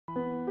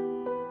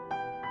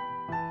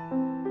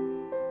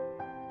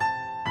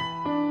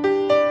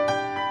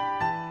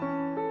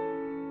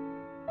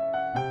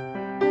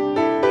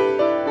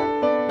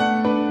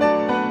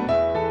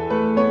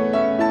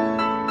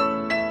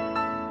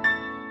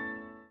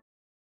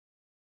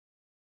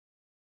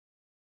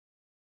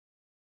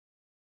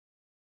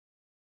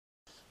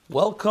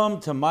Welcome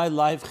to My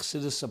Life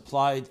Chassidus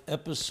Applied,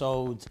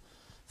 episode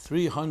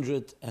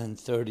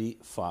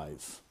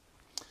 335.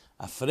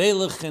 A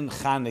Freilich in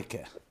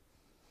Chanukah,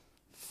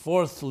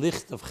 fourth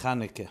licht of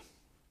Chanukah.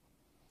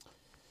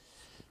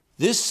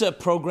 This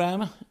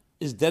program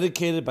is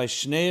dedicated by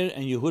Schneer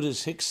and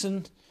Yehudis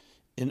Hickson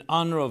in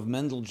honor of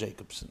Mendel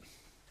Jacobson.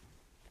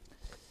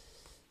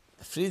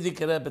 The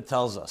Frierdiker Rebbe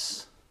tells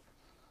us,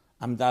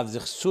 Am darf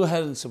sich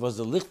zuhören, so was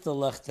der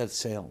Lichterlicht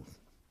erzählen.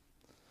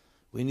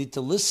 We need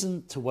to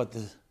listen to what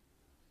the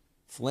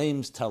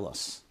flames tell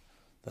us.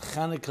 The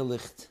Chanukah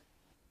Licht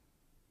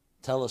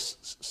tell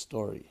us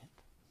story.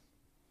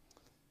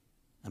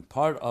 And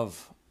part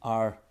of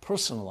our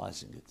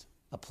personalizing it,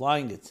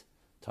 applying it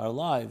to our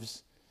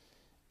lives,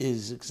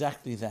 is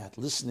exactly that,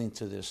 listening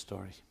to their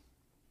story.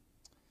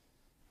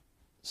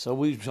 So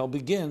we shall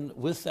begin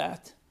with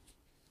that.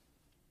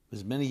 It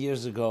was many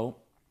years ago,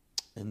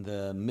 in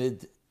the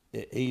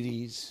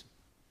mid-80s.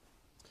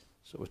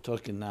 So we're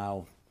talking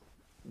now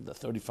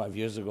 35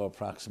 years ago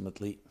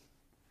approximately,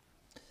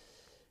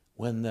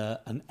 when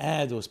an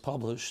ad was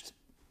published,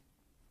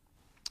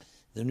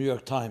 the New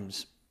York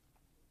Times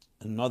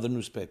and other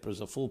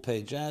newspapers, a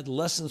full-page ad,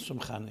 lessons from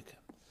Chanukah.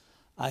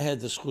 I had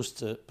the schus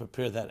to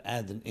prepare that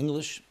ad in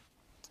English,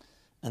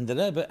 and the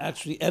Rebbe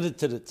actually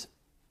edited it.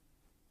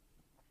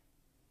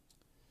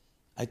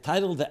 I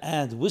titled the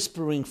ad,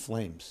 Whispering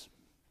Flames,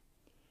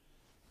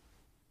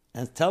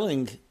 and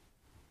telling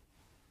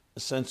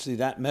essentially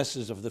that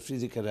message of the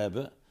Frierdiker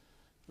Rebbe.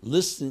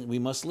 Listen, we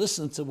must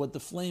listen to what the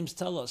flames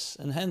tell us,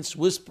 and hence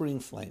whispering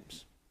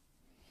flames.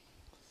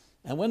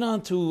 And went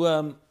on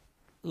to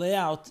lay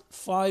out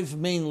 5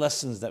 main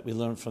lessons that we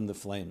learned from the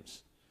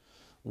flames.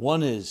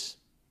 One is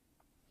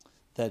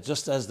that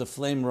just as the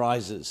flame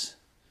rises,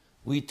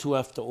 we too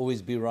have to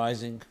always be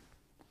rising.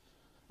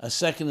 A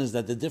second is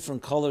that the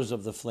different colors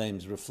of the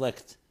flames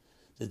reflect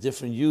the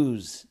different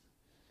hues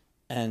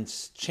and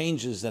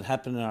changes that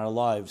happen in our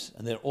lives,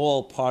 and they're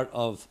all part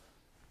of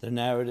the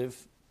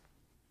narrative.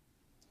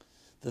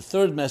 The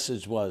third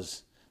message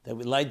was that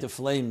we light the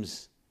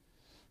flames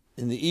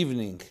in the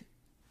evening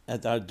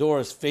at our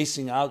doors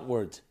facing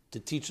outward to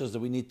teach us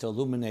that we need to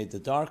illuminate the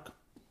dark,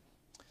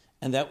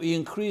 and that we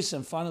increase,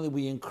 and finally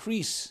we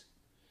increase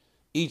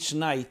each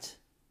night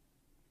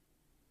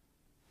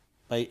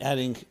by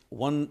adding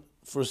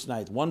first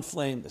night, one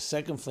flame, the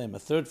second flame, a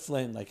third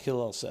flame, like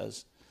Hillel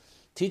says,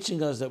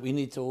 teaching us that we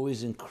need to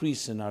always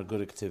increase in our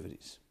good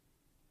activities.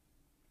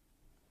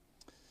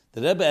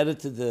 The Rebbe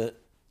edited the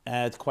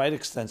ad quite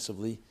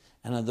extensively,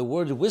 and on the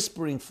word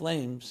whispering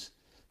flames,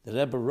 the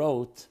Rebbe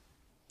wrote,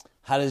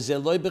 it's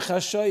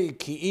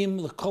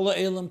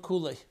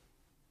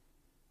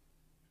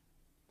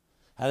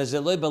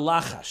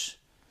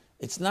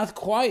not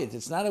quiet,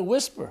 it's not a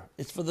whisper,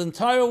 it's for the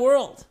entire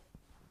world.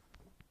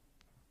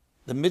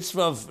 The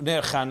mitzvah of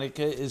Ner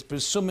Chanukah is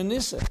Pirsum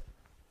Nisa,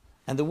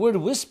 and the word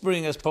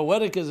whispering, as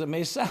poetic as it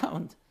may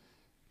sound,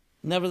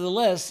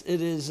 nevertheless,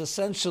 it is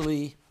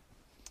essentially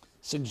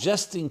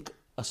suggesting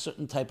a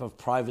certain type of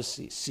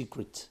privacy,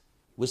 secret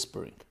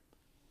whispering.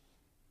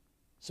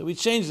 So we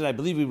changed it. I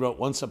believe we wrote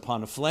Once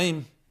Upon a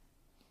Flame,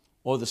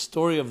 or The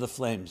Story of the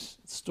Flames.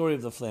 The Story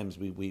of the Flames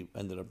we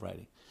ended up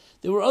writing.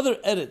 There were other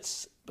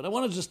edits, but I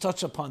want to just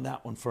touch upon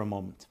that one for a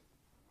moment.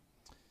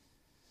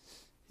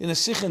 In a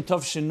Sikh in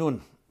Tov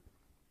Shinun,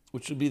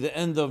 which would be the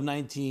end of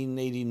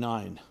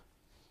 1989,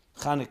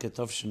 Chanukah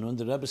Tov Shinun,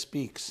 the Rebbe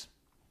speaks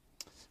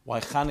why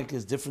Chanukah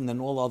is different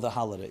than all other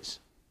holidays.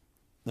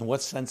 In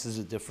what sense is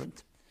it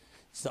different?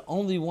 It's the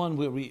only one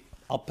where we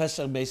al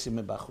Pesach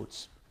Meisim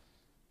Bachutz.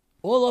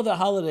 All other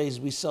holidays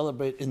we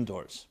celebrate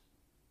indoors.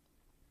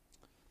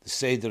 The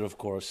Seder, of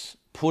course,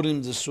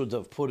 Purim, the Suda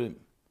of Purim,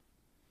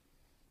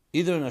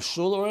 either in a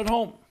shul or at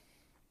home.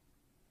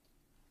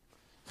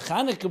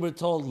 Chanukah, we're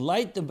told,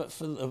 light the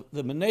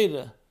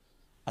menorah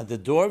at the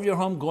door of your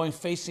home, going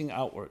facing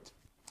outward,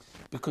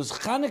 because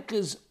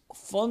Chanukah's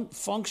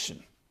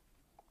function,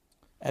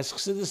 as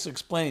Chassidus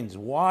explains,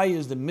 why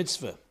is the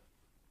mitzvah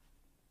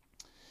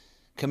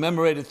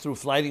commemorated through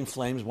lighting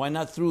flames? Why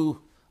not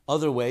through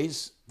other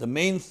ways? The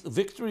main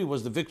victory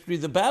was the victory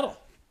of the battle.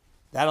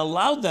 That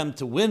allowed them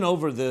to win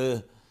over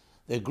the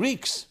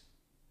Greeks.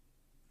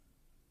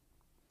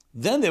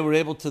 Then they were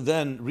able to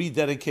then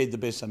rededicate the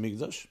Beis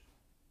Hamikdash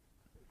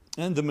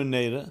and the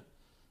menorah,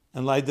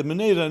 and light the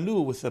menorah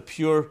anew with a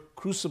pure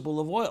crucible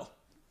of oil.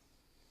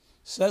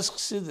 Says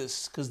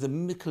Chassidus,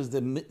 because the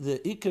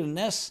Iker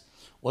Nes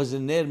was a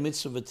Ner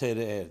Mitzvah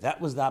V'Tereh.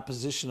 That was the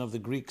opposition of the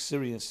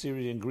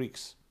Syrian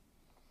Greeks.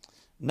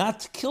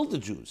 Not to kill the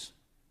Jews,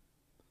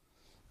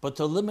 but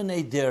to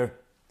eliminate their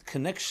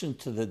connection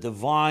to the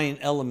divine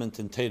element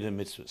in Torah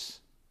mitzvahs.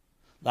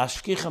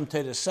 Lashkicham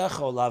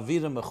teresecho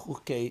laviram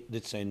echuke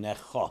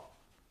ritzeinecho.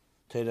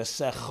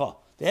 Teresecho.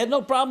 They had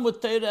no problem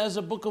with Torah as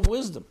a book of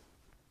wisdom,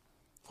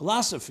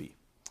 philosophy.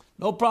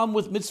 No problem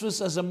with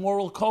mitzvahs as a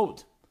moral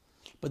code.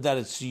 But that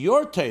it's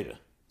your Torah,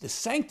 the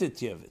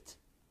sanctity of it.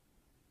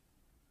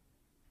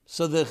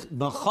 So the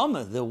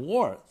Melchama, the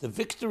war, the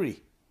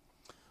victory,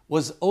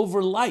 was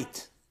over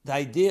light. the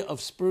idea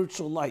of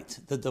spiritual light,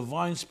 the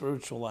divine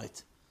spiritual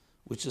light,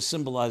 which is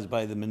symbolized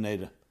by the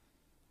menorah,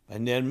 by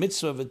ner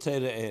mitzvah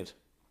v'teira er,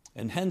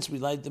 and hence we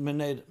light the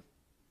menorah.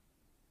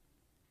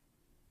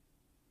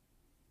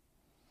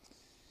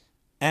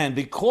 And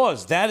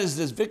because that is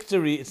this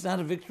victory, it's not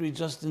a victory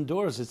just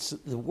indoors. It's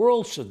the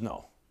world should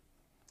know.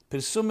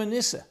 Pirsum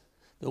Nisa,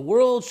 the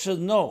world should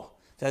know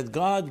that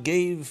God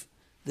gave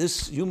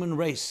this human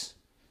race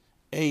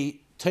a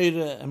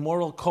Torah, a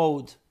moral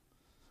code.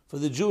 For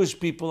the Jewish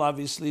people,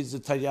 obviously, it's the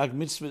Taryag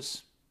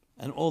mitzvahs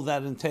and all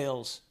that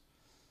entails.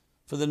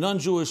 For the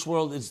non-Jewish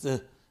world, it's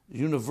the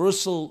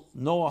universal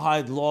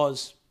Noahide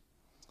laws.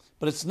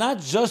 But it's not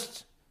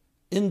just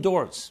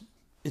indoors.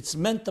 It's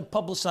meant to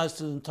publicize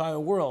to the entire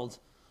world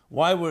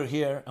why we're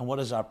here and what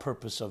is our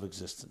purpose of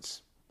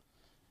existence.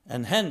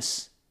 And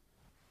hence,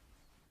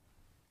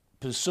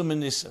 Pesum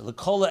Nisa,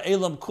 L'kola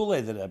Elam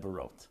Kule, that Rebbe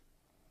wrote.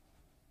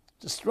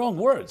 Just strong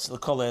words,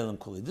 L'kola Elam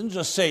Kule. He didn't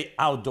just say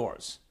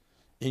outdoors,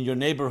 in your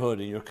neighborhood,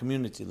 in your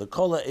community.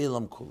 L'kola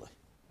Elam Kule.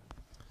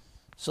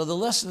 So the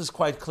lesson is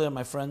quite clear,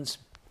 my friends.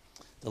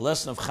 The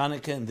lesson of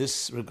Chanukah in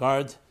this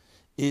regard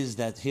is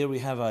that here we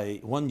have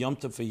one Yom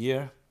Tov a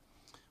year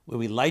where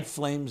we light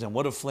flames, and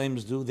what do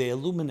flames do? They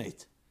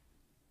illuminate.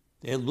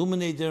 They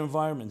illuminate their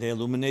environment. They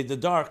illuminate the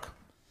dark.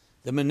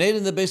 The menorah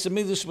in the Beis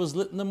HaMikdash was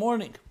lit in the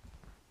morning.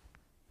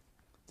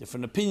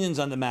 Different opinions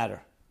on the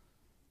matter.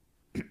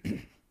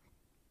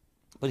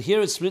 But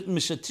here it's written,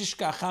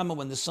 Mishatishka Achama,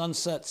 when the sun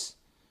sets,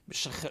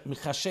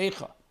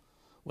 Michashecha,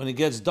 when it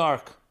gets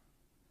dark,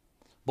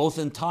 both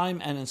in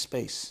time and in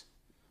space.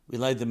 We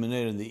light the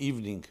menorah in the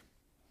evening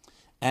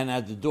and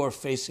at the door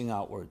facing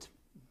outward,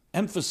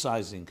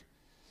 emphasizing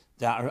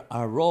that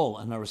our role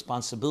and our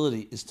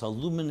responsibility is to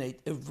illuminate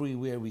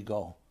everywhere we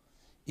go,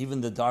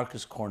 even the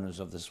darkest corners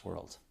of this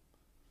world.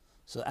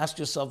 So ask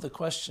yourself the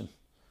question,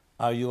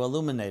 are you an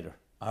illuminator?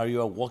 Are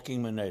you a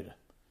walking menorah?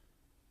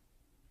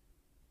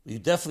 You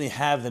definitely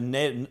have the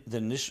Ner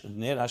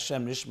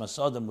Hashem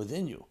Nishmas Adam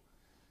within you.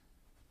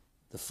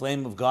 The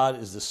flame of God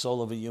is the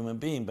soul of a human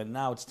being, but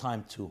now it's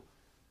time to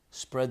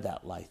spread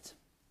that light.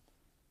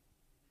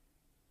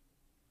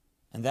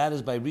 And that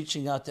is by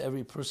reaching out to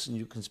every person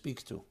you can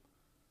speak to,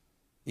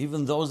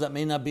 even those that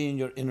may not be in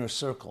your inner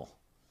circle,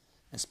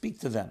 and speak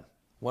to them.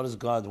 What does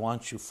God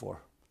want you for?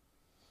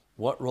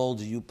 What role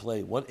do you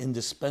play? What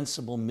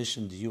indispensable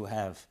mission do you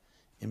have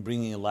in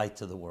bringing light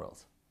to the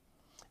world?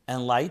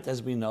 And light,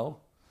 as we know,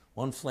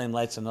 one flame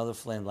lights another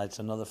flame, lights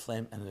another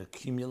flame, and it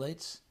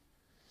accumulates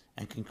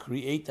and can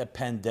create a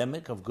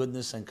pandemic of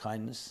goodness and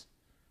kindness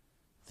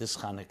this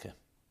Chanukah.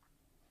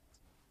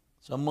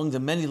 So among the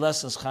many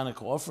lessons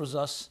Chanukah offers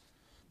us,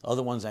 the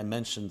other ones I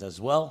mentioned as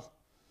well,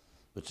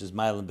 which is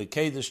Ma'alim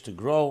B'Kedesh, to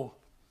grow,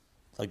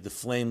 like the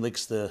flame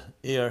licks the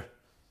air,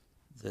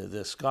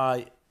 the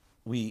sky.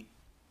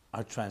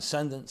 Our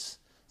transcendence,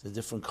 the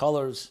different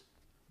colors,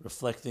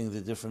 reflecting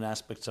the different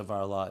aspects of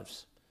our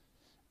lives,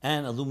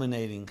 and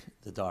illuminating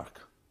the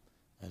dark,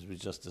 as we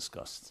just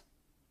discussed.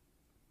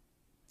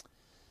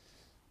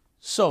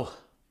 So,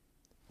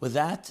 with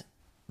that,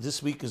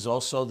 this week is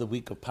also the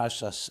week of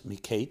Parshas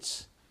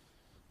Miketz.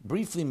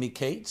 Briefly,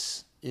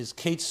 Miketz is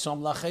Ketz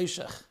Som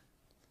Lacheshech.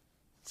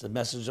 It's a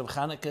message of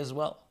Chanukah as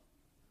well.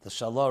 The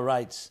Shalah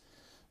writes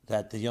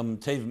that the Yom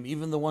Tovim,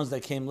 even the ones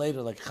that came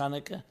later, like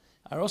Chanukah,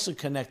 are also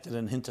connected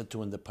and hinted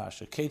to in the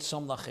Parsha. Ketz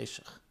Som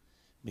Lacheshech.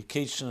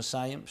 Miketz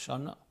Shnasayim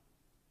Shana.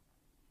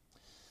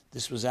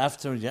 This was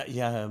after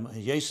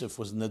Yosef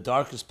was in the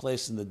darkest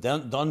place in the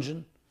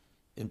dungeon,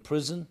 in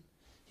prison.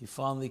 He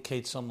finally,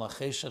 Ketz Som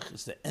Lacheshech,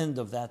 is the end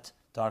of that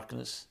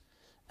darkness,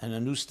 and a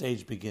new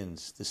stage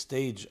begins. The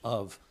stage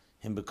of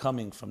him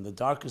becoming, from the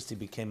darkest, he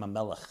became a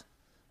melech,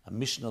 a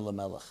Mishnah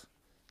LaMelech,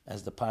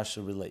 as the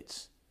Parsha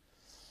relates.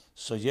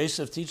 So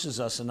Yosef teaches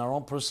us in our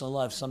own personal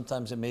life,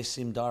 sometimes it may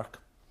seem dark,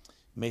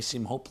 it may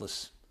seem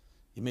hopeless.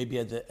 You may be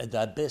at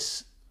the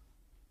abyss.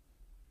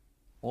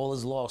 All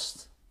is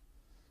lost.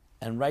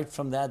 And right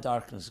from that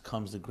darkness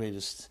comes the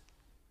greatest,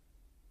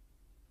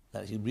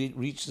 that he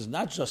reaches,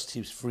 not just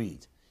he's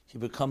freed, he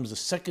becomes the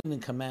second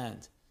in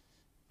command.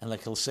 And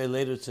like he'll say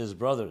later to his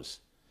brothers,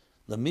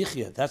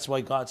 Lamichya, that's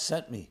why God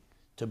sent me,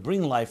 to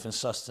bring life and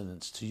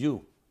sustenance to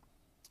you,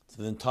 to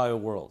the entire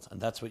world. And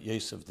that's what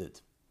Yosef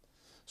did.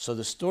 So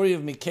the story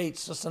of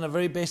Miketz, just on a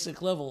very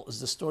basic level,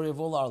 is the story of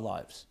all our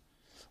lives.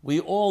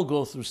 We all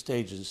go through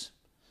stages,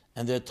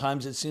 and there are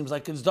times it seems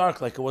like it's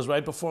dark, like it was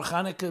right before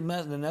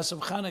Chanukah, the Ness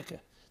of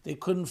Chanukah. They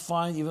couldn't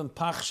find even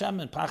Pach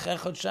Shemen, Pach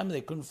Echad Shemen.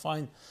 They couldn't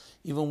find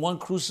even one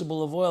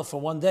crucible of oil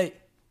for one day.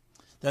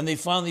 Then they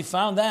finally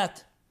found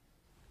that.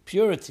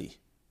 Purity.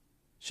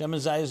 Shemen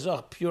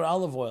Zayazach, pure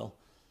olive oil.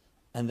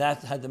 And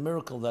that had the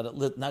miracle that it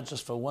lit not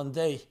just for one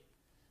day,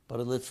 but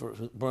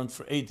it burned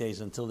for 8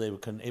 days until they were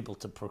able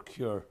to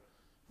procure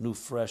new,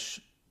 fresh,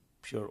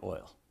 pure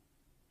oil.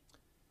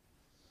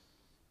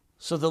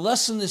 So the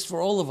lesson is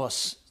for all of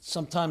us.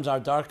 Sometimes our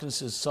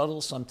darkness is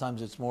subtle,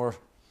 sometimes it's more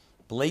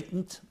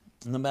blatant.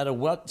 No matter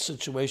what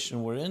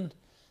situation we're in,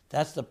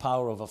 that's the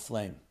power of a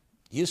flame.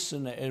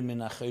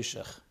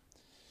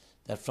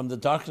 That that from the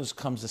darkness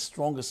comes the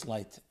strongest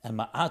light. And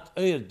ma'at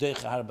oyer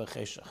deich harba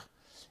cheshach.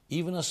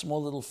 Even a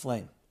small little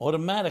flame,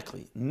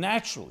 automatically,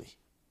 naturally,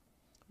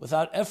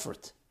 without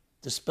effort,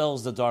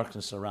 dispels the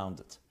darkness around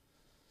it,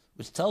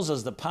 which tells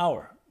us the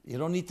power. You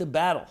don't need to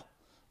battle.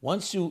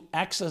 Once you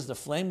access the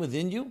flame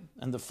within you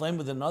and the flame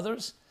within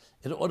others,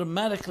 it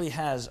automatically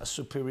has a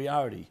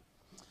superiority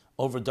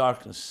over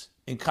darkness.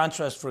 In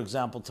contrast, for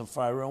example, to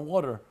fire and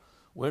water,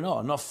 where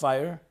enough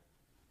fire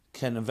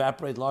can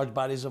evaporate large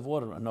bodies of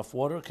water. Enough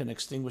water can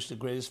extinguish the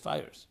greatest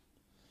fires.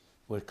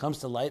 When it comes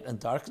to light and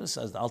darkness,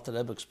 as the Alter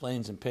Rebbe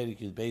explains in Perek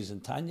Yud Beis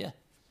and Tanya,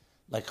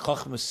 like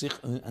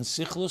Chochmah and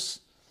Sichlus,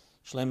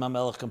 Shlomo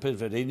HaMelech compared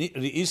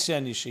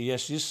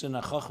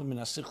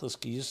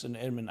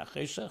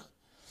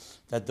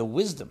that the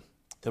wisdom,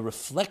 the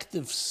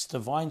reflective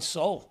divine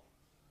soul,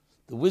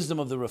 the wisdom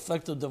of the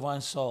reflective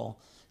divine soul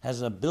has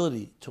an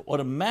ability to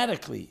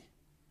automatically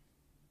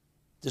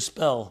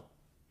dispel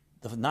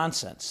the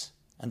nonsense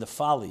and the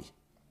folly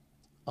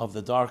of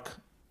the dark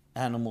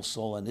animal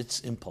soul and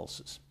its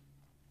impulses.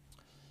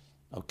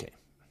 Okay.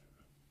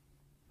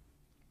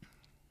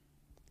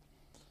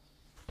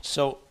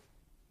 So,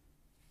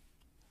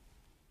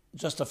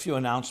 just a few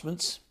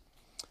announcements.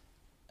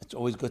 It's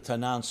always good to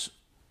announce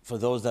for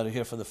those that are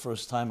here for the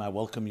first time. I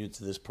welcome you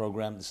to this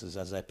program. This is,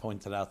 as I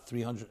pointed out,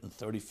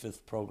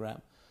 335th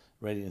program,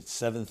 already in its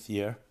 7th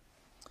year.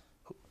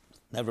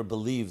 Never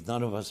believed,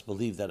 none of us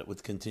believed that it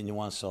would continue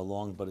on so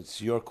long, but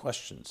it's your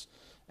questions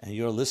and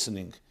your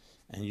listening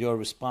and your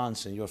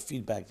response and your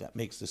feedback that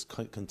makes this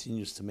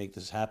continues to make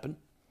this happen.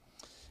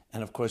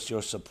 And of course,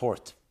 your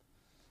support.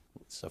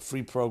 It's a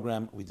free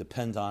program we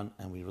depend on,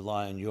 and we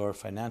rely on your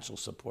financial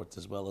support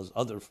as well as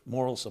other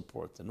moral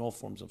support and all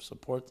forms of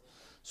support.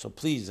 So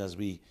please, as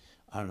we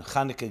are in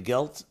Chanukah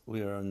Gelt,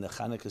 we are in the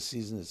Chanukah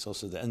season, it's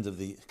also the end of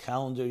the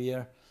calendar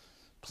year,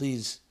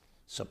 please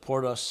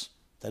support us,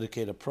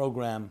 dedicate a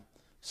program,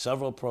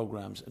 several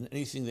programs, and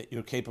anything that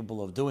you're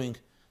capable of doing,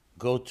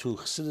 go to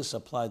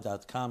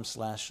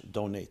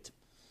chassidussupply.com/donate.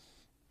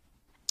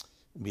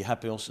 We'll be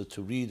happy also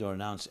to read or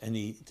announce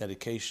any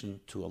dedication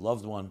to a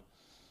loved one,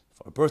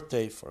 for a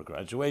birthday, for a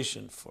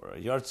graduation, for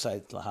a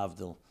yahrzeit,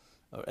 lahavdil,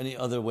 or any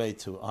other way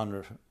to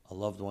honor a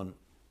loved one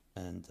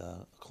and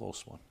a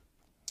close one.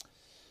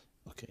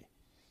 Okay.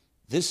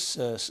 This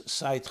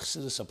site,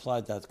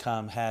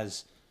 chassidussupply.com,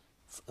 has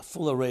a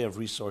full array of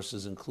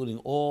resources, including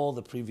all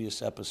the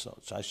previous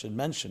episodes. I should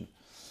mention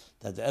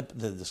that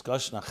the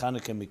discussion on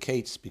Chanukah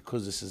Miketz,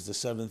 because this is the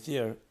 7th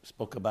year,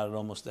 spoke about it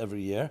almost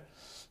every year.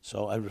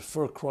 So I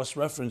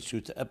cross-reference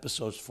you to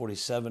episodes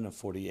 47 and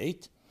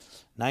 48,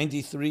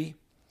 93,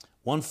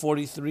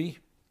 143,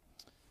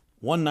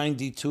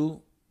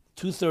 192,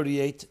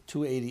 238,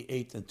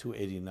 288, and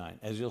 289.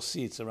 As you'll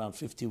see, it's around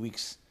 50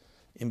 weeks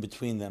in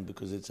between them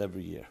because it's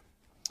every year.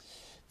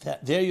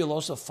 There you'll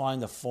also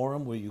find a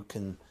forum where you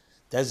can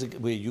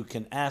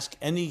ask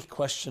any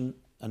question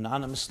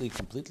anonymously,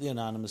 completely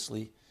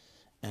anonymously,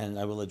 and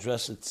I will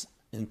address it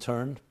in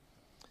turn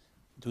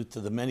due to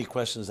the many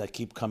questions that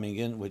keep coming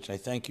in, which I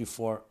thank you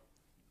for,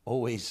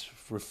 always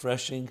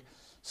refreshing,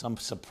 some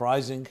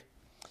surprising,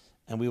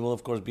 and we will,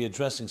 of course, be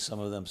addressing some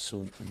of them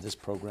soon in this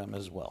program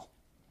as well.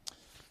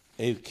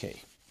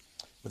 Okay.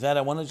 With that,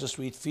 I want to just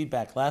read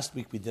feedback. Last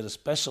week we did a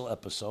special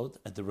episode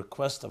at the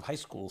request of high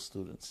school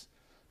students,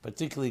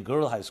 particularly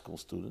girl high school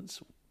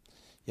students,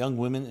 young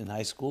women in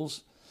high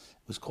schools.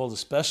 It was called a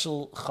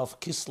special Chav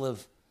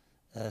Kislev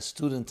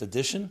student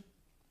edition.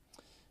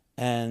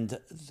 And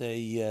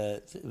we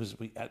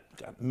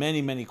got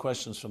many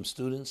questions from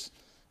students.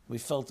 We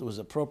felt it was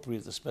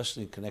appropriate,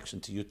 especially in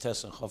connection to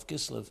Yutes and Chav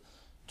Kislev,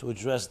 to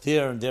address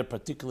their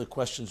particular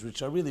questions,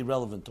 which are really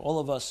relevant to all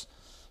of us.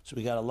 So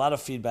we got a lot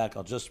of feedback.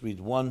 I'll just read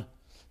one.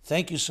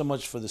 Thank you so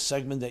much for the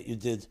segment that you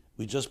did.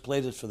 We just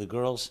played it for the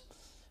girls,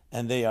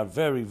 and they are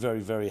very, very,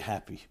 very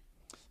happy.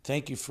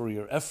 Thank you for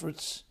your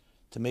efforts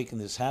to making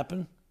this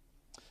happen.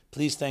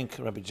 Please thank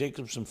Rabbi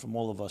Jacobson from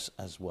all of us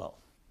as well.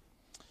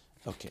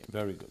 Okay,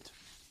 very good.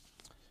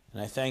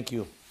 And I thank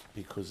you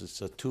because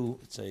it's a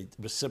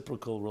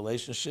reciprocal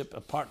relationship,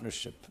 a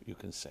partnership, you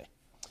can say.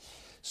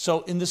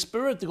 So in the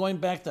spirit, going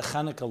back to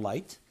Chanukah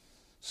light,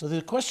 so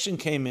the question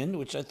came in,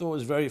 which I thought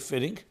was very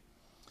fitting,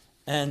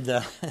 and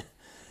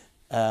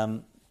then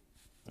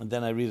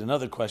I read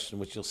another question,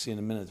 which you'll see in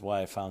a minute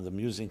why I found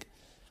amusing.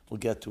 We'll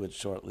get to it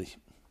shortly.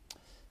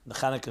 The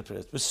Chanukah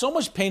prayer. With so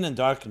much pain and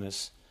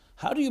darkness,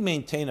 how do you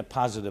maintain a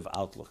positive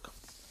outlook?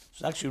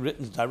 It's actually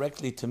written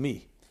directly to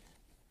me,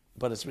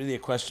 but it's really a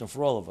question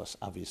for all of us,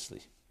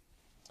 obviously.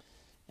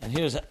 And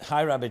here's,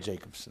 hi, Rabbi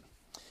Jacobson.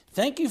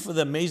 Thank you for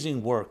the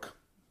amazing work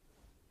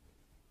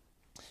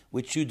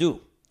which you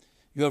do.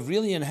 You have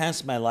really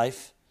enhanced my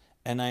life,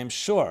 and I am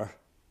sure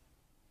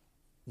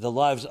the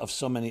lives of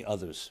so many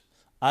others.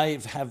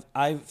 I've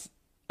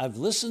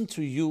listened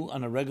to you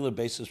on a regular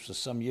basis for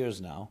some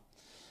years now,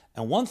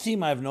 and one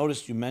theme I've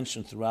noticed you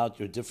mention throughout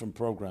your different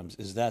programs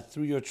is that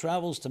through your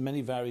travels to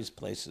many various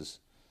places,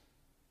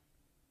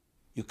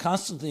 you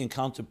constantly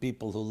encounter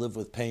people who live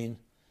with pain,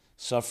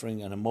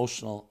 suffering, and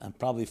emotional, and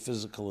probably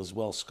physical as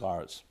well,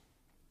 scars.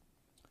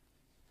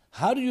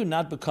 How do you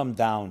not become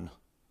down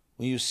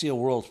when you see a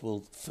world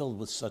filled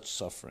with such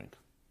suffering?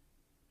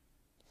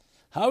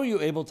 How are you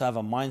able to have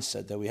a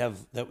mindset that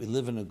we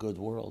live in a good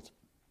world?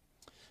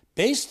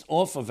 Based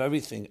off of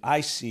everything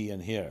I see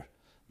and hear,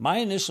 my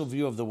initial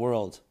view of the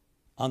world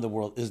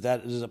is that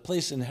it is a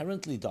place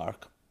inherently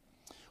dark,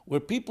 where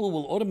people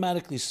will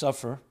automatically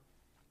suffer,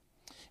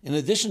 in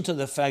addition to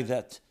the fact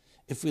that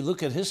if we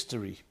look at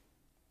history,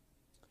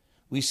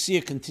 we see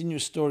a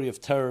continuous story of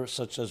terror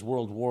such as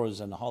world wars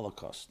and the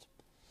Holocaust.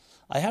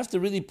 I have to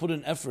really put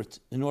an effort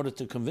in order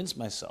to convince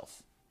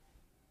myself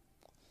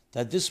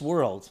that this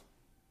world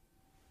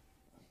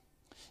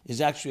is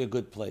actually a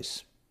good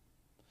place.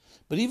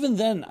 But even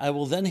then, I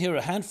will then hear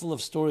a handful of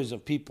stories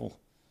of people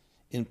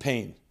in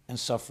pain and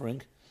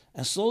suffering,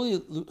 and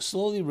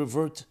slowly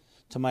revert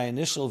to my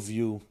initial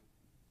view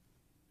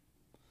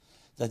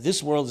that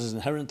this world is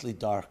inherently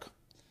dark,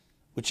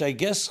 which I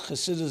guess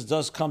Chassidus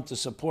does come to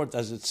support,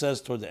 as it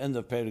says toward the end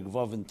of Perek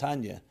Vav in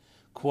Tanya,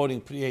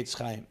 quoting Pri Etz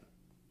Chaim.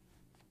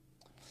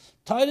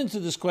 Tied into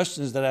this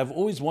question is that I've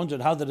always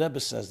wondered how the Rebbe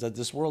says that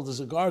this world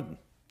is a garden.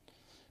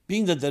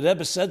 Being that the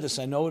Rebbe said this,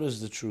 I know it is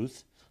the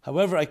truth.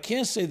 However, I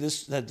can't say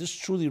that this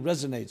truly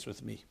resonates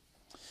with me.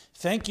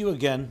 Thank you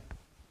again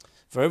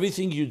for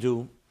everything you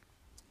do,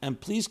 and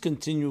please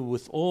continue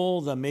with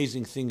all the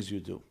amazing things you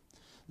do.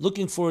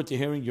 Looking forward to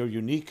hearing your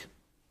unique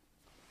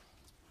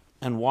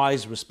and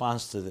wise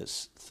response to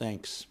this.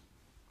 Thanks.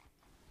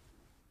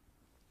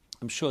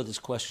 I'm sure this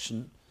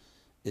question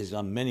is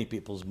on many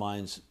people's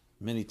minds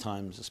many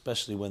times,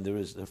 especially when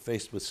they're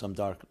faced with some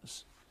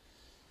darkness.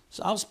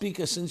 So I'll speak,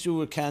 since you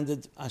were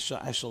candid, I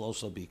shall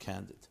also be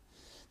candid.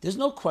 There's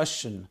no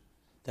question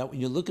that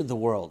when you look at the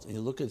world and you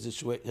look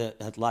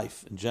at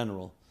life in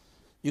general,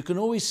 you can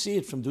always see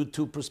it from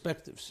two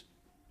perspectives.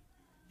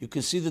 You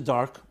can see the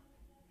dark,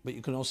 but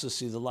you can also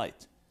see the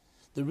light.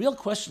 The real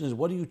question is,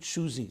 what are you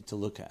choosing to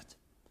look at?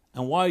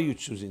 And why are you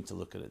choosing to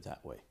look at it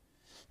that way?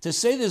 To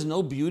say there's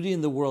no beauty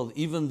in the world,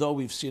 even though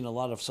we've seen a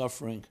lot of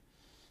suffering,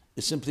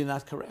 is simply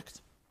not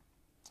correct.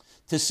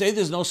 To say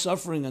there's no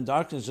suffering and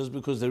darkness just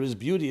because there is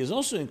beauty is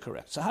also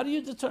incorrect. So how do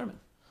you determine?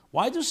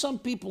 Why do some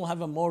people have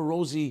a more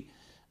rosy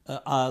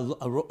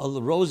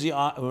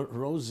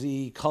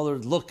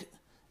colored look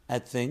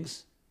at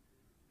things,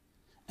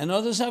 and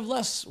others have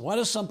less? Why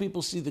do some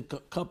people see the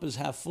cup is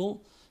half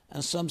full,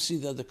 and some see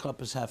that the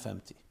cup is half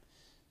empty?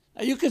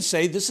 Now you could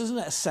say this is in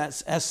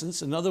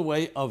essence another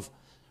way of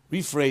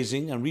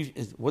rephrasing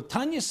and what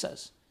Tanya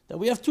says, that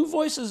we have two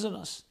voices in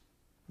us,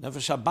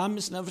 Nefesh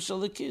Habamis, Nefesh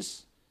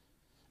Elikis.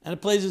 And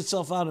it plays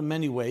itself out in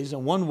many ways.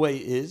 And one way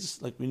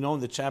is, like we know in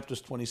the chapters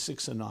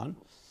 26 and on,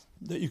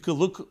 that you could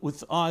look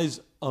with eyes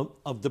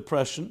of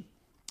depression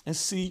and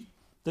see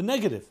the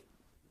negative,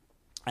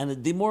 and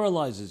it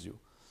demoralizes you.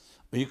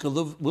 Or you could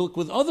look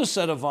with other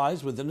set of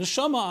eyes, with the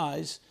neshama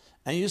eyes,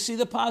 and you see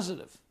the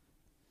positive.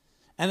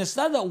 And it's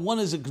not that one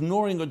is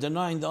ignoring or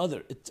denying the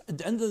other. At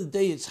the end of the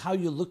day, it's how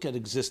you look at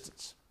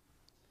existence.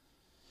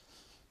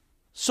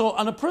 So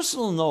on a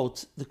personal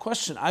note, the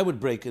question I would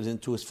break it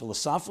into is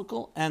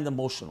philosophical and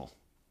emotional.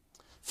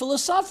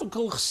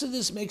 Philosophical,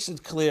 Chassidus makes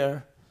it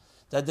clear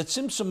that the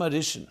Tzimtzum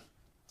Arishin,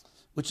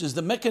 which is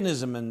the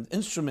mechanism and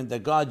instrument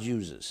that God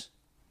uses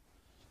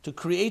to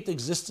create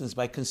existence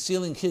by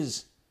concealing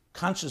His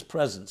conscious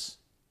presence,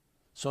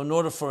 so in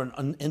order for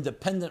an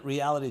independent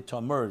reality to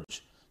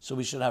emerge, so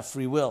we should have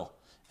free will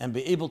and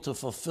be able to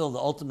fulfill the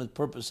ultimate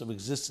purpose of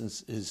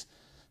existence is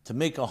to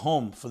make a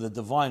home for the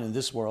divine in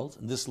this world,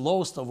 in this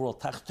lowest of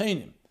world,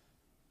 Tachtenim.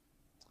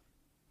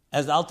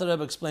 As the Alter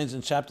Rebbe explains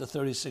in chapter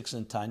 36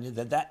 in Tanya,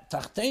 that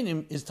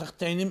Tachtenim is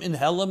Tachtenim in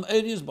Helam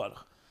Eir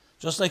Baruch.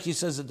 Just like he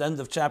says at the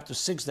end of chapter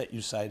 6 that you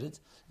cited,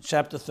 in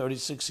chapter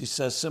 36 he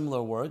says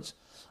similar words,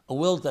 a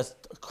world that's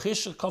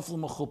Chesher Kofel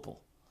Mechupel,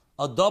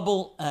 a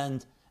double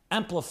and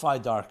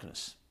amplified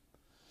darkness,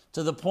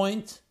 to the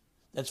point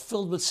that's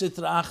filled with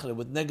Sitra Achre,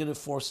 with negative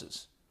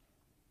forces.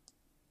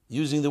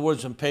 Using the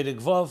words from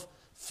Perek Vav,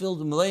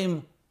 filled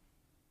Mleim,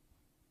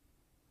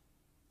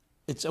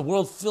 it's a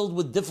world filled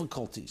with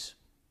difficulties.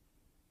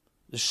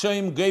 The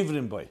Shoim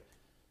Gevrim Boy,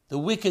 the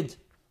wicked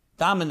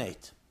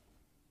dominate,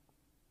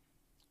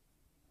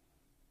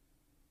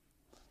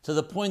 to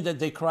the point that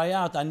they cry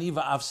out,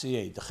 Aniva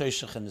Avsiyeh, the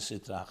Cheshach and the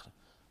Sitra Achre,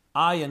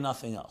 I and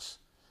nothing else.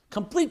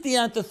 Completely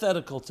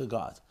antithetical to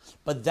God.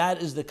 But that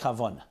is the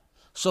kavanah.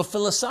 So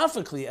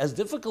philosophically, as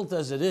difficult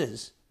as it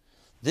is,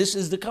 this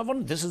is the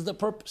kavanah, this is the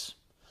purpose.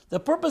 The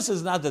purpose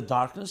is not the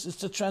darkness, it's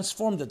to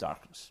transform the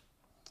darkness.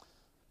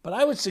 But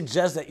I would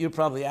suggest that you're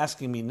probably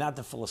asking me not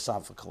the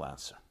philosophical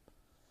answer,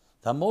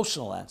 the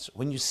emotional answer.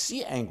 When you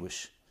see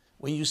anguish,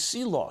 when you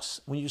see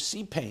loss, when you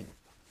see pain,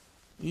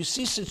 you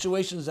see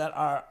situations that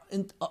are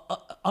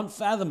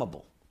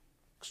unfathomable,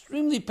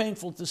 extremely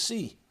painful to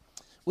see,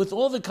 with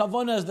all the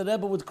kavanah as the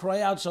Rebbe would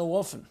cry out so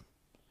often.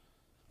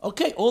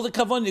 Okay, all the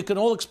kavanah, you can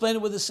all explain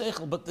it with a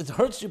seichel, but it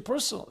hurts you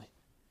personally.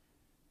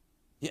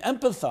 You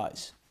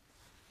empathize.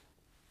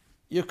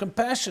 You're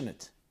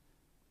compassionate.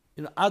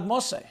 Ad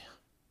moseh.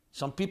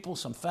 Some people,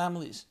 some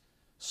families,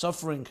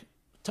 suffering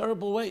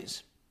terrible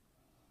ways.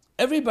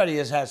 Everybody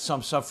has had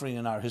some suffering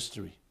in our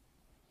history.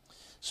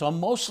 So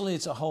emotionally,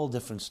 it's a whole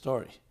different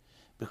story,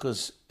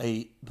 because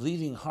a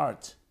bleeding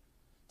heart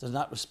does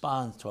not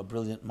respond to a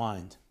brilliant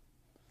mind.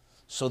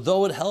 So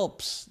though it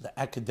helps the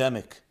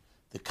academic,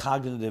 the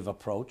cognitive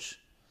approach,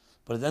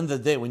 but at the end of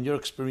the day, when you're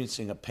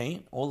experiencing a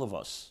pain, all of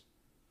us,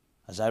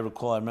 as I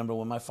recall, I remember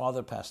when my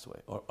father passed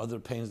away, or other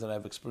pains that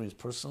I've experienced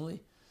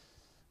personally,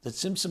 that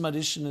Tzimtzum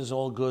Arishin is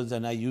all good,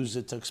 and I use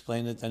it to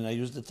explain it, and I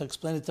used it to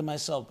explain it to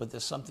myself, but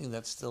there's something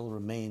that still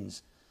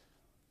remains,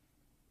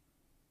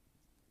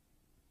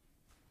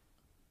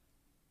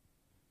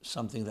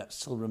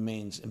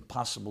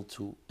 impossible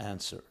to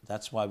answer.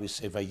 That's why we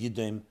say,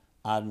 Vayidem,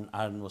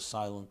 Aaron was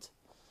silent.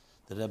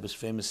 The Rebbe's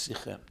famous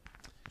Sikha,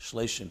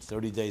 Shleishim,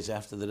 30 days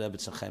after the Rebbe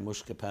Tzachai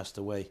Mushke passed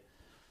away,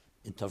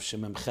 in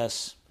Tavshim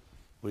Ches,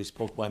 where he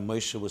spoke why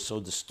Moshe was so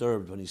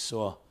disturbed when he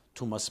saw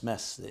Tumas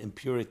Mes, the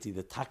impurity,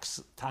 the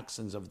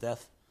toxins of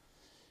death.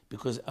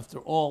 Because after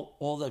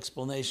all the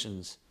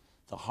explanations,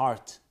 the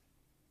heart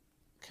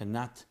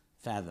cannot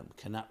fathom,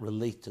 cannot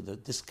relate to the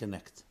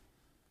disconnect.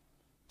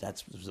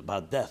 That's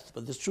about death.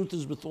 But the truth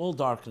is, with all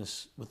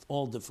darkness, with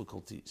all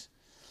difficulties.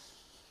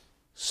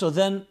 So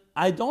then,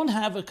 I don't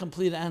have a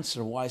complete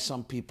answer why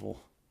some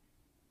people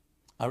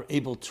are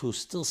able to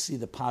still see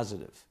the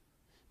positive.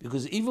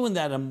 Because even when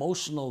that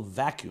emotional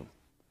vacuum,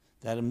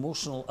 that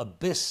emotional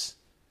abyss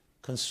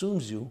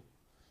consumes you,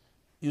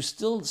 you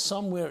still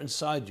somewhere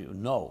inside you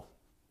know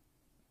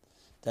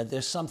that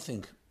there's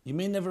something. You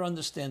may never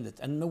understand it.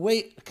 And in a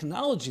way,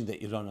 acknowledging that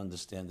you don't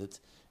understand it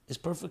is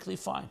perfectly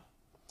fine.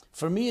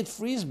 For me, it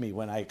frees me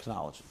when I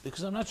acknowledge it,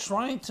 because I'm not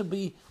trying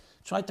to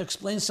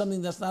explain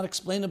something that's not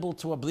explainable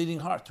to a bleeding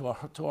heart, to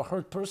a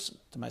hurt person,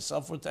 to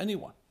myself or to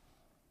anyone.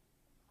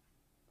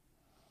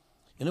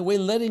 In a way,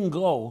 letting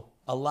go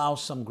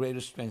allows some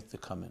greater strength to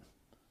come in.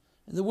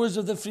 In the words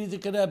of the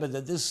Frierdiker Rebbe,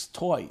 that this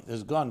toy,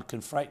 this gun, can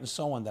frighten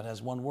someone that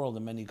has one world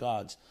and many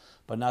gods,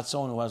 but not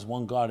someone who has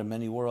one God and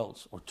many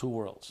worlds, or two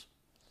worlds.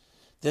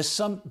 There's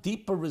some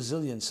deeper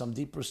resilience, some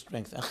deeper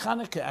strength, and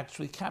Hanukkah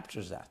actually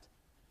captures that.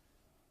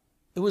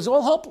 It was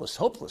all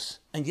hopeless,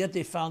 and yet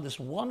they found this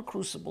one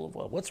crucible of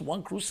oil. What's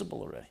one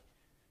crucible already?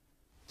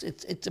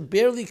 It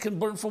barely can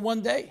burn for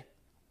one day.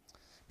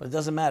 But it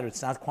doesn't matter,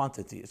 it's not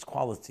quantity, it's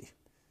quality.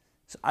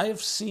 So I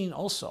have seen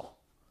also,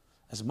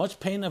 as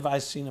much pain have I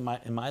seen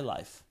in my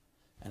life,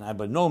 and I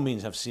by no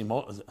means have seen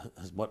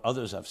what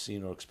others have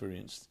seen or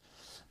experienced,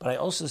 but I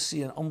also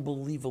see an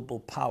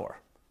unbelievable power.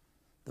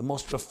 The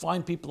most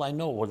refined people I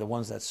know were the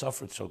ones that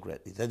suffered so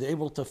greatly. They're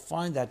able to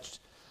find that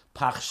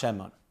Pach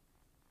Sheman.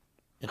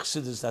 In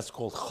Chassidus, that's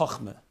called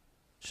Chochmeh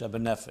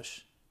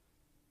Shebenefesh.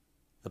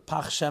 The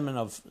Pach Shemen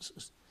of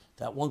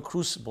that one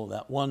crucible,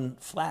 that one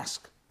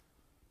flask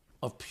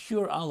of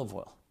pure olive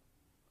oil.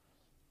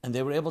 And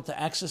they were able to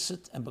access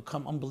it and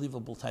become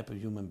unbelievable type of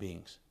human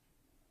beings.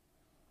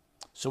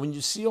 So when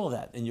you see all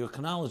that and you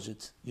acknowledge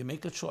it, you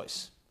make a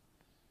choice.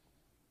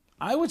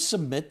 I would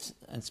submit,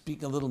 and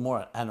speak a little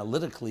more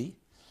analytically,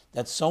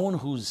 that someone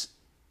who's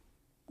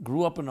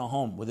grew up in a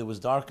home where there was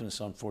darkness,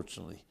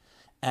 unfortunately,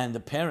 and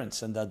the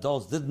parents and the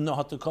adults didn't know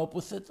how to cope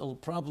with it, it'll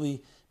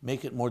probably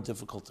make it more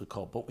difficult to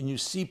cope. But when you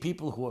see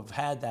people who have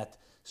had that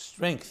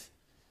strength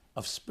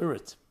of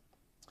spirit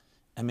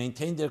and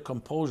maintain their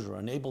composure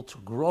and able to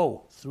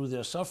grow through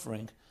their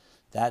suffering,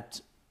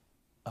 that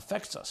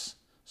affects us.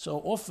 So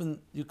often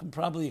you can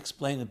probably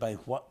explain it by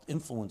what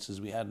influences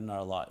we had in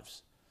our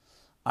lives.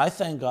 I,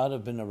 thank God,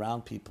 have been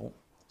around people,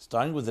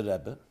 starting with the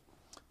Rebbe,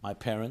 my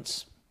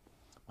parents,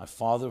 my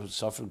father, who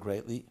suffered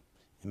greatly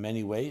in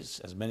many ways,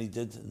 as many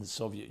did in the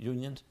Soviet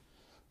Union,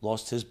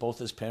 lost both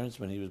his parents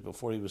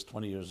before he was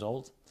 20 years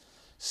old.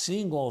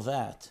 Seeing all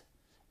that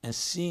and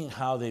seeing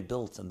how they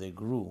built and they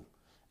grew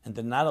and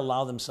did not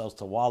allow themselves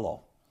to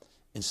wallow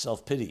in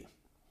self-pity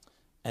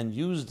and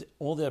used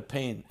all their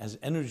pain as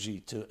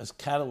energy, as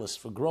catalyst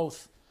for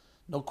growth,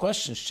 no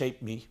question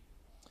shaped me,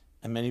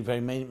 and many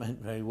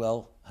very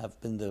well have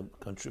been the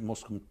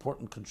most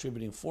important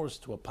contributing force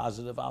to a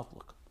positive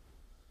outlook.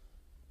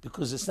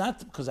 Because it's not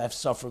because I've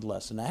suffered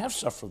less, and I have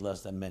suffered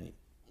less than many.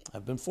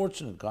 I've been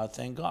fortunate, God,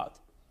 thank God.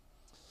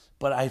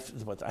 But I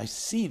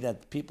see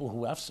that people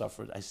who have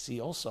suffered, I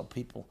see also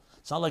people,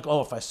 it's not like,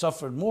 if I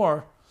suffered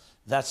more,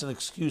 that's an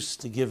excuse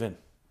to give in.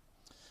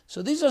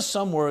 So these are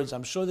some words,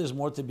 I'm sure there's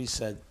more to be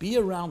said. Be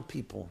around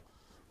people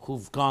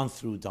who've gone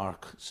through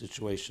dark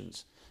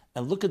situations,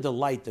 and look at the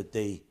light that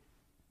they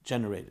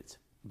generated,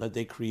 that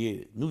they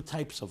created, new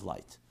types of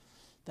light.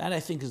 That,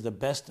 I think, is the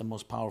best and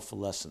most powerful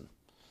lesson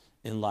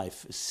in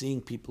life, is seeing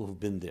people who've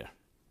been there.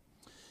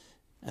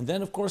 And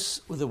then, of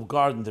course, with the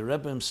garden, the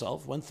Rebbe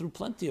himself went through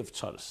plenty of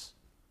tzaras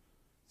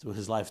through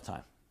his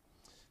lifetime.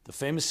 The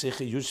famous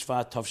Sikha,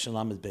 Yushva Tavshin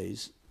Lamed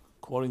Beis,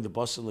 quoting the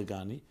Basar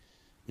Legani,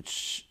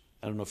 which,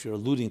 I don't know if you're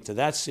alluding to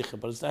that Sikha,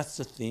 but that's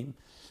the theme,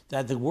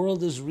 that the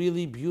world is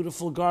really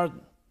beautiful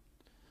garden,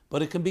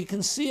 but it can be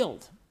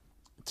concealed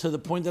to the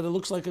point that it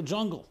looks like a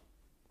jungle.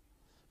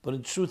 But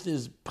in truth,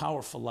 there's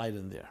powerful light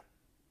in there.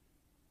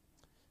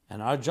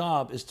 And our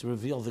job is to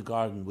reveal the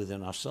garden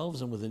within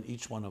ourselves and within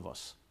each one of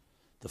us.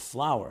 The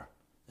flower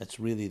that's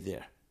really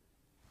there.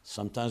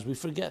 Sometimes we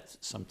forget,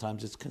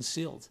 sometimes it's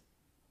concealed.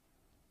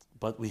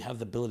 But we have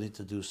the ability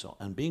to do so.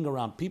 And being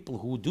around people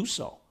who do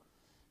so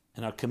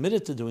and are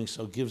committed to doing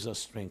so gives us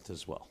strength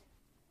as well.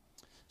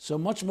 So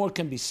much more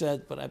can be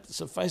said, but I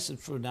suffice it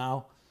for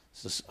now.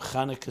 It's this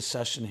Hanukkah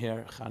session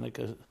here,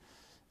 Hanukkah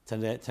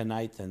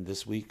tonight and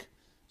this week.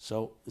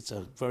 So it's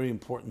a very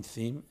important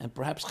theme. And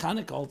perhaps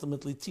Hanukkah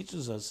ultimately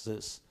teaches us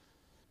this.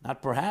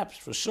 Not perhaps,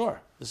 for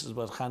sure. This is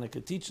what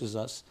Hanukkah teaches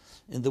us.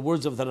 In the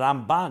words of the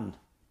Ramban,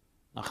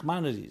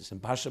 Nachmanides, in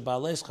Pasha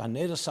Ba'alescha,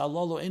 Haneda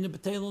Salolo Eine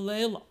B'Teila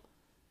Le'elam.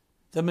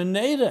 The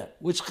Meneda,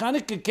 which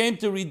Hanukkah came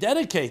to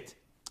rededicate,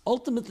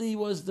 ultimately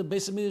was the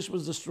Beis HaMikdash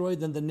was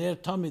destroyed and the Ner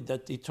Tamid,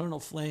 that the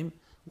eternal flame,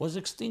 was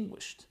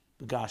extinguished.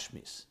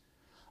 B'Gashmis.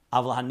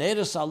 Aval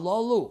Haneda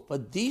Salolu.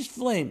 But these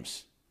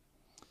flames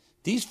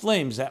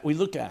that we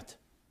look at,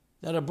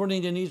 that are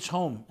burning in each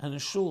home and in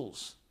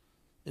shuls,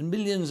 in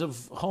millions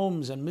of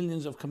homes and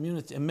millions of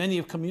communities, and many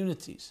of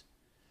communities,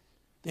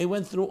 they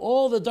went through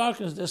all the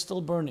darkness, they're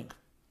still burning.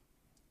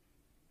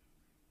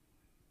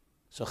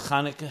 So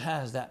Hanukkah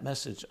has that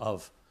message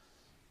of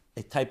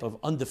a type of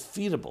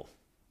undefeatable,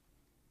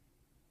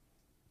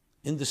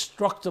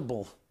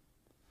 indestructible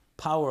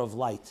power of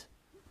light,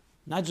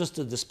 not just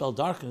to dispel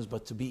darkness,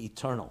 but to be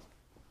eternal.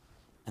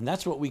 And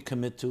that's what we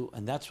commit to,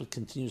 and that's what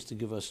continues to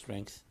give us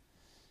strength.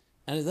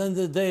 And at the end of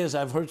the day, as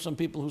I've heard some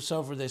people who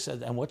suffer, they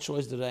said, and what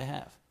choice did I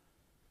have?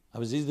 I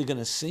was either going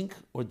to sink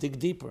or dig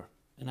deeper,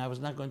 and I was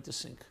not going to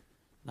sink.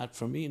 Not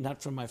for me,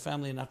 not for my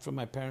family, not for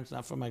my parents,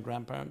 not for my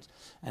grandparents,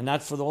 and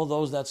not for all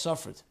those that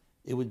suffered.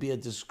 It would be a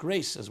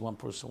disgrace, as one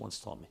person once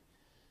told me.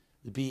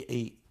 It would be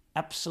an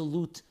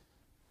absolute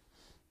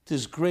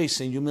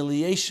disgrace and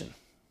humiliation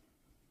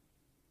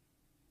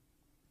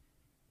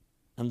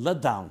and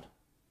letdown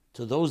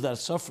to those that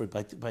suffered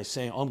by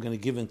saying, oh, I'm going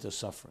to give in to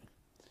suffering.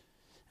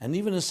 And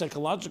even in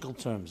psychological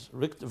terms,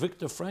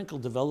 Viktor Frankl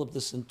developed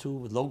this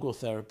into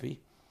logotherapy,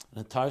 an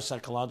entire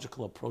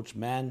psychological approach,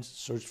 man's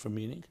search for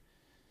meaning,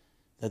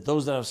 that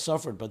those that have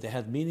suffered but they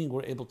had meaning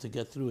were able to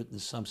get through it in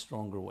some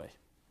stronger way.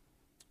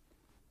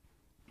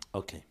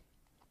 Okay.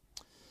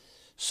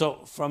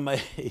 So from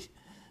I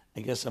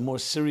guess a more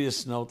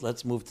serious note,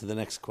 let's move to the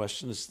next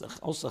question. It's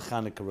also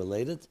Hanukkah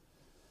related.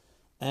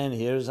 And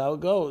here's how it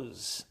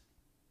goes.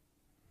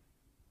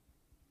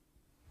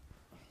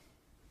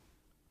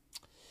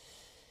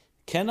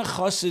 Can a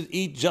chassid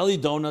eat jelly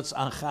donuts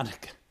on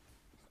Hanukkah?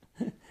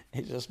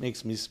 It just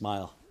makes me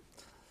smile.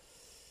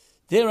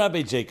 Dear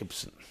Rabbi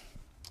Jacobson,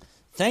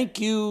 thank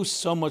you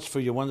so much for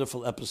your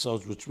wonderful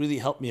episodes, which really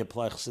helped me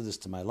apply Chassidus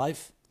to my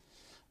life.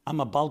 I'm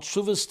a Baal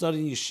Tshuva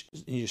studying in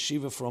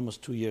yeshiva for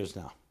almost 2 years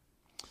now.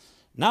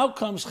 Now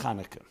comes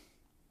Hanukkah.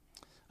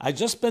 I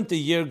just spent a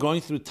year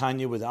going through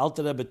Tanya where the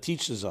Alter Rebbe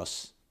teaches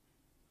us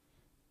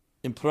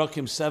in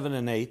Parakim 7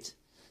 and 8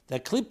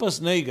 that Klippas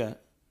Nega,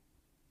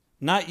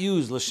 not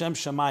used l'shem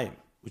shamayim,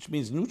 which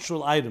means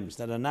neutral items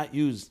that are not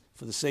used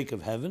for the sake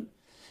of heaven,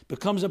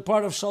 becomes a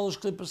part of Shalosh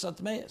Klippas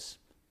Atmeis.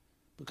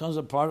 Becomes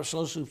a part of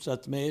Shalosh Klippas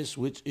Atmeis,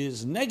 which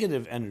is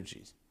negative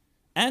energy,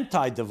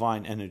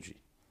 anti-divine energy.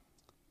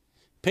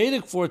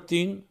 Perek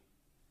 14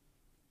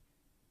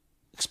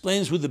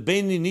 explains who the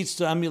Beini needs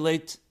to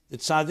emulate the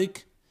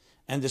tzaddik,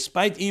 and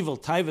despite evil,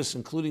 taivas,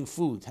 including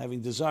food,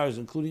 having desires,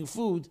 including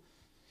food,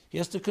 he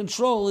has to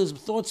control his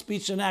thought,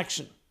 speech, and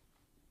action,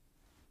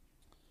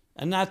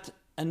 and not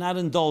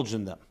indulge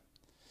in them.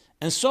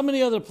 And so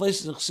many other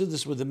places in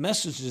Chassidus where the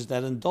message is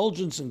that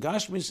indulgence in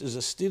Gashmis is a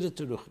stira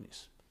to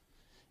Ruchnis.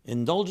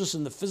 Indulgence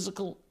in the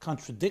physical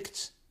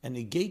contradicts and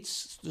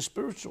negates the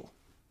spiritual.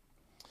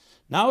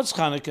 Now it's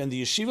Hanukkah, and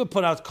the yeshiva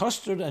put out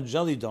custard and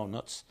jelly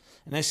donuts,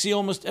 and I see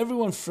almost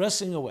everyone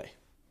fressing away.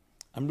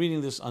 I'm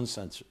reading this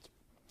uncensored,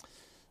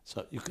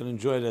 so you can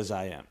enjoy it as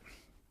I am.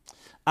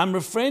 I'm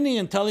refraining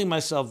and telling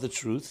myself the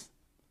truth.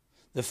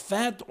 The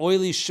fat,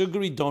 oily,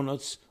 sugary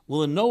donuts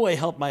will in no way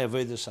help my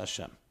avodas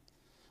Hashem.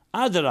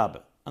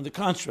 Adarabah, on the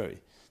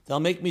contrary, they'll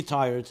make me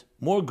tired,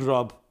 more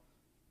grub,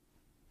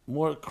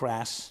 more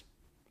crass,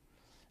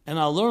 and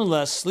I'll learn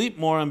less, sleep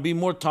more, and be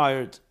more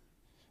tired.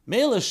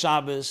 Mele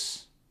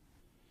Shabbos,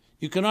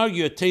 you can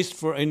argue a taste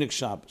for Einik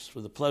Shabbos, for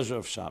the pleasure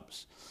of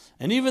Shabbos.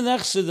 And even the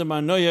Chassidim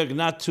are noyag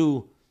not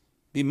to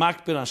be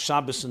makbir on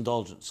Shabbos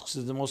indulgence.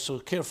 Chassidim are also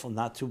careful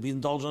not to be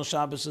indulged on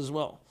Shabbos as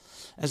well.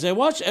 As I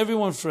watch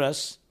everyone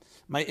fresh,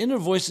 my inner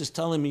voice is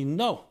telling me,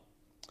 no,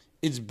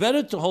 it's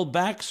better to hold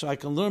back so I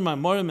can learn my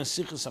Morim and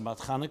Sichos about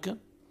Hanukkah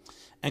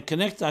and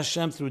connect to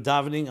Hashem through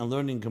davening and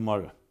learning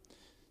Gemara.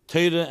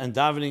 Torah and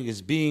davening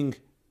is be'ein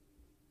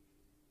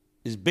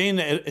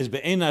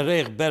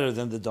reich better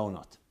than the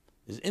donut.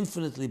 Is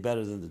infinitely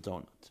better than the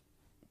donut.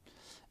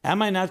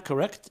 Am I not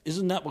correct?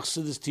 Isn't that what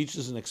Chassidus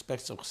teaches and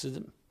expects of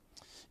Chassidim?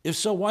 If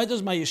so, why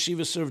does my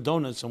yeshiva serve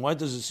donuts, and why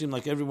does it seem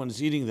like everyone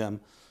is eating them,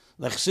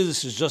 like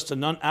Chassidus is just a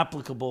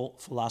non-applicable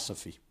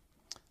philosophy?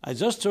 I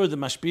just heard the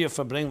Mashpia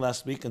Fabring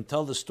last week and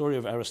tell the story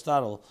of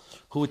Aristotle,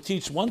 who would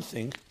teach one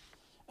thing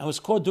and was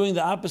caught doing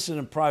the opposite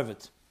in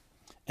private.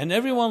 And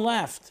everyone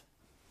laughed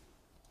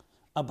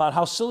about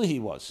how silly he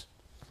was.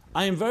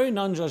 I am very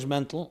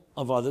non-judgmental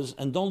of others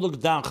and don't look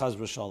down, chas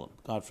v'shalom,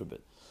 God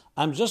forbid.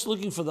 I'm just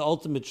looking for the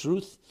ultimate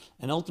truth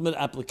and ultimate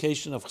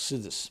application of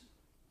Chassidus.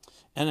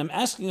 And I'm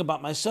asking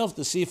about myself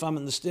to see if I'm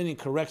understanding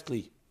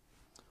correctly.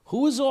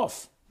 Who is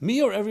off,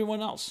 me or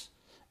everyone else?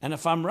 And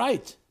if I'm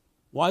right,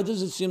 why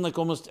does it seem like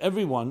almost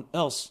everyone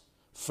else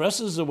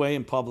fresses away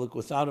in public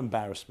without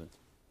embarrassment?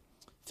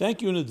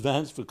 Thank you in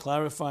advance for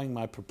clarifying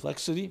my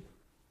perplexity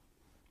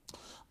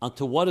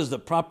onto what is the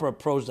proper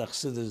approach that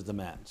Chassidus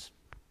demands.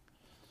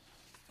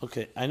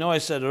 Okay, I know I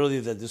said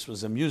earlier that this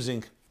was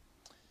amusing.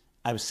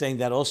 I was saying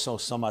that also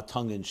somewhat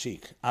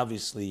tongue-in-cheek.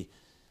 Obviously,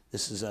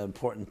 this is an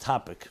important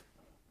topic.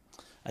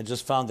 I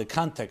just found the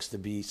context to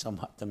be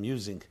somewhat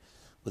amusing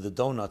with the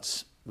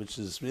donuts, which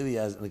is really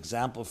as an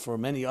example for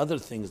many other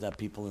things that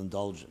people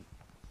indulge in.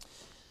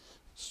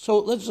 So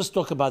let's just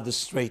talk about this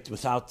straight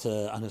without,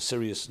 on a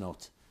serious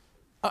note.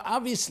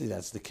 Obviously,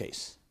 that's the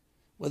case.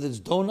 Whether it's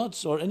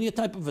donuts or any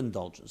type of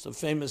indulgence. A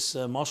famous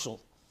mashal,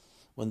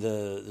 when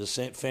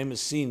the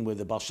famous scene where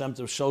the Baal Shem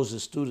Tov shows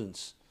his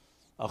students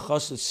a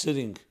chassid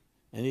sitting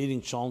and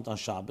eating cholent on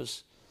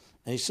Shabbos,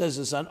 and he says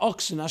it's an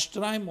ox in a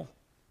shtreimel,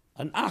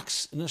 an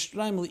ox in a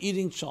shtreimel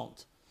eating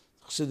cholent.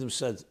 Chassidim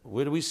said,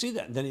 where do we see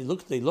that? And then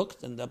they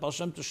looked, and the Baal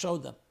Shem Tov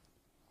showed them.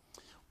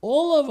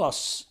 All of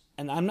us,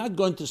 and I'm not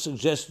going to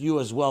suggest you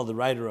as well, the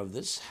writer of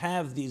this,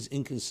 have these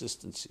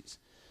inconsistencies.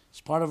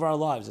 It's part of our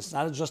lives. It's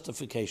not a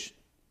justification.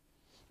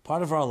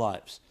 Part of our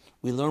lives.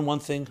 We learn one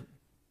thing,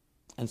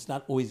 and it's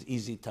not always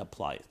easy to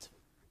apply it.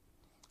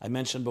 I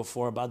mentioned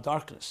before about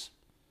darkness.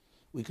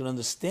 We can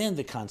understand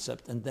the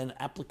concept, and then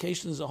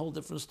application is a whole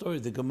different story.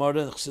 The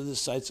Gemara, the Chassidus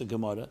cites a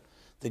Gemara,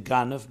 the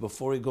Ganav,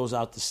 before he goes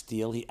out to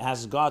steal, he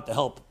asks God to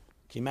help.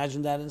 Can you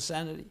imagine that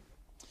insanity?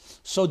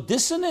 So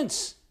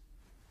dissonance,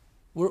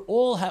 we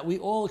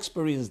all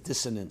experience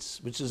dissonance,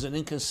 which is an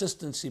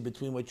inconsistency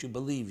between what you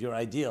believe, your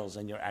ideals,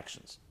 and your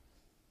actions.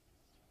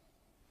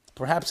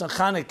 Perhaps on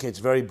Hanukkah, it's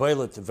very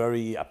boilet,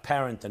 very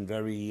apparent, and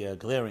very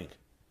glaring.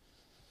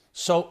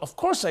 So, of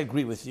course, I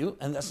agree with you,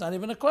 and that's not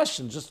even a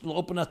question. Just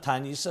open a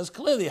Tanya, he says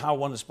clearly how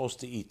one is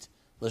supposed to eat,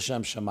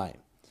 l'shem shamayim.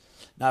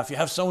 Now, if you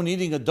have someone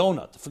eating a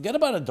donut, forget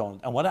about a donut.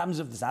 And what happens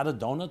if it's not a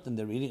donut and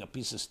they're eating a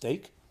piece of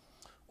steak,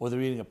 or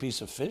they're eating a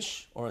piece of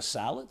fish, or a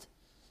salad,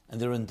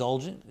 and they're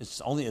indulging?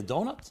 It's only a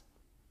donut?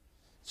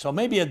 So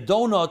maybe a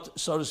donut,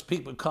 so to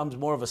speak, becomes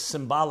more of a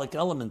symbolic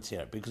element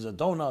here, because a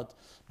donut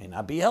may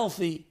not be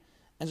healthy,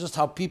 and just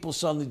how people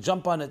suddenly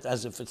jump on it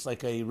as if it's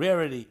like a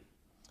rarity.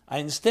 I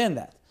understand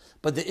that.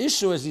 But the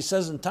issue, as he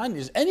says in Tanya,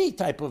 is any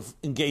type of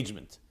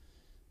engagement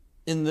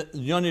in the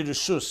Yoni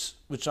Rishus,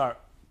 which are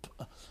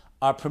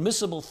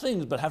permissible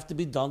things, but have to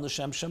be done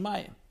l'shem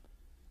shamayim.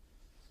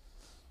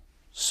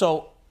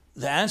 So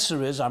the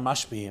answer is our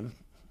mashpiyim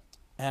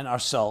and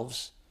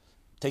ourselves,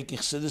 taking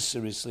Chassidus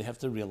seriously, have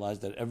to realize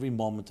that every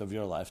moment of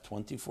your life,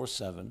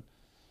 24/7,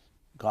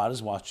 God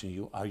is watching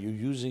you. Are you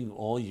using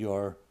all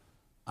your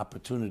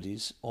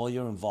opportunities, all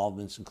your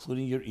involvements,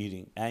 including your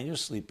eating and your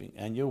sleeping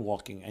and your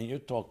walking and your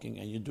talking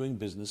and your doing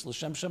business,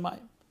 l'shem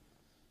shamayim?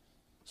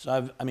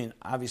 So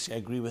obviously I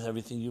agree with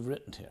everything you've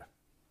written here.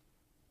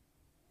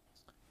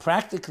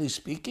 Practically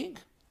speaking,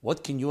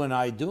 what can you and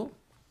I do?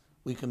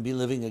 We can be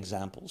living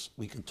examples.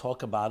 We can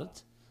talk about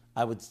it.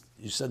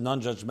 You said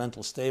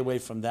non-judgmental, stay away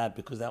from that,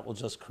 because that will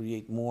just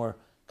create more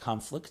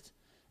conflict.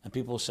 And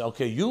people will say,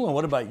 okay, you, and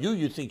what about you?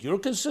 You think you're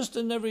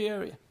consistent in every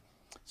area,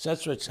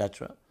 etc.,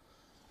 etc.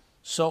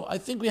 So I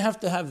think we have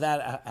to have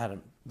that,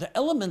 Adam. The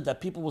element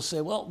that people will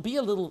say, well, be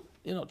a little,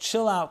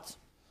 chill out,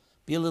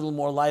 be a little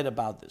more light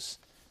about this.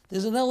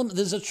 There's an element,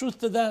 there's a truth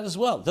to that as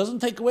well. It doesn't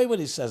take away what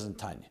he says in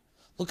Tanya.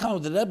 Look how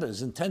the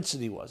Rebbe's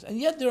intensity was. And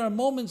yet there are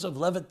moments of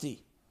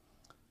levity.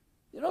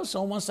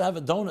 Someone wants to have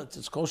a donut,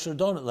 it's kosher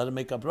donut, let him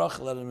make a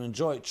bracha, let him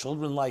enjoy it.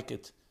 Children like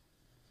it.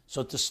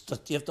 So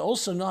you have to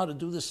also know how to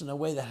do this in a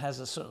way that has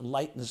a certain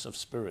lightness of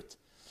spirit.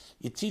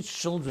 You teach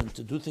children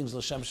to do things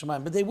l'shem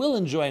shamayim, but they will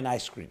enjoy an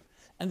ice cream.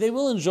 And they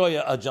will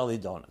enjoy a jelly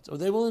donut, or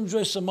they will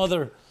enjoy some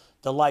other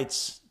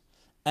delights.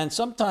 And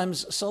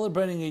sometimes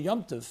celebrating a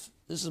Yom Tov,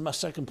 this is my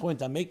second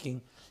point I'm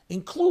making,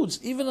 includes,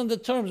 even in the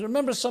terms,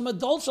 remember, some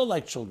adults are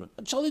like children.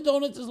 A jelly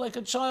donut is like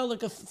a child,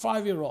 like a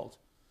 5-year-old.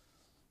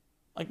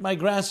 Like my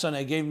grandson,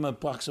 I gave him a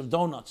box of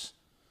donuts.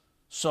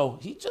 So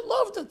he just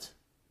loved it.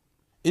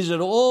 Is it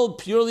all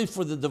purely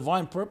for the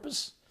divine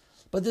purpose?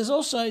 But there's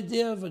also the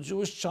idea of a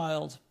Jewish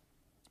child,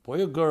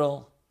 boy or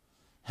girl,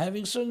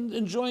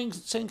 enjoying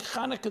saying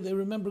Hanukkah. They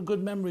remember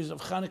good memories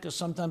of Hanukkah,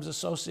 sometimes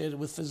associated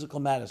with physical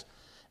matters.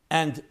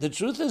 And the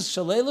truth is,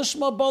 Shalei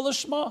Lishma Ba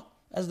Lishma,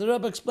 as the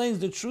Rebbe explains,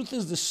 the truth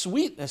is the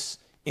sweetness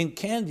in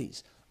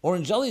candies or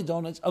in jelly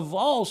donuts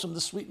evolves from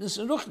the sweetness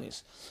in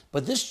ruchnis.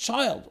 But this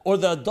child, or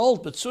the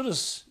adult,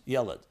 Betzuras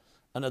Yeled,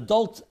 an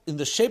adult in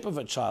the shape of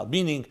a child,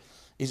 meaning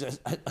he's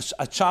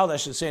a child, I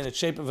should say, in the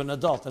shape of an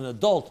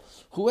adult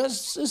who is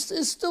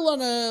still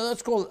on a,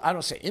 let's call it, I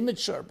don't say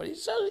immature, but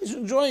he's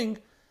enjoying.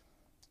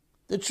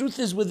 The truth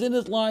is, within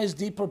it lies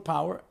deeper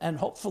power, and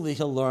hopefully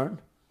he'll learn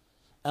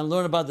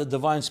about the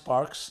divine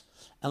sparks,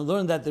 and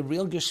learn that the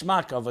real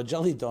geschmack of a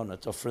jelly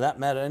donut, or for that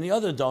matter, any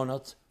other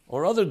donut,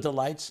 or other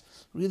delights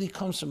really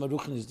comes from a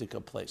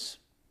ruchnizdika place.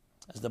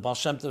 As the Baal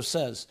Shem Tov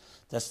says,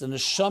 that's the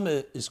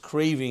neshama is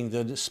craving,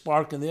 the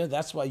spark in there,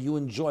 that's why you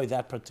enjoy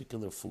that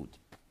particular food.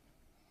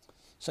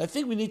 So I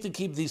think we need to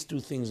keep these two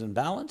things in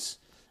balance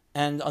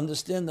and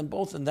understand them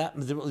both, and that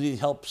really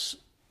helps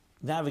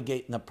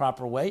navigate in a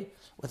proper way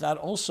without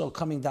also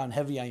coming down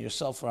heavy on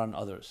yourself or on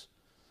others.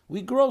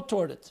 We grow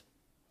toward it.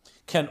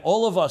 Can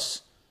all of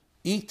us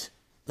eat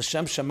the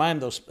Shem Shemayim,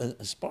 those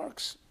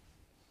sparks?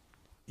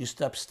 You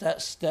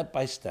step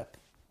by step.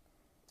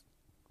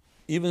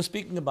 Even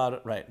speaking about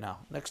it right now.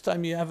 Next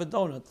time you have a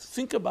donut,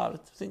 think about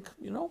it. Think,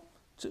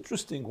 it's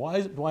interesting.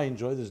 Why do I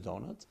enjoy this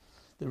donut?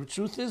 The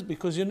truth is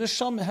because your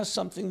neshama has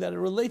something that it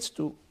relates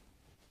to.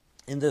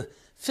 In the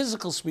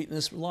physical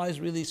sweetness lies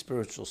really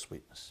spiritual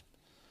sweetness.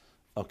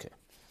 Okay.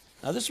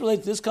 Now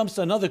this comes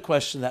to another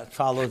question that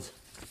followed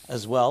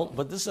as well,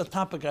 but this is a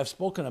topic I've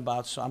spoken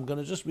about, so I'm going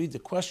to just read the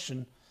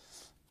question,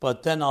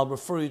 but then I'll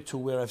refer you to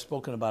where I've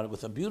spoken about it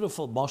with a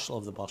beautiful mashal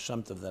of the Baal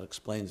Shem Tov that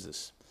explains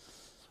this.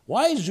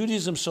 Why is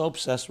Judaism so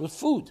obsessed with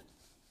food?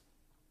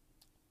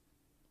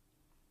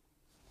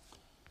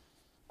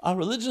 Our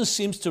religion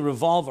seems to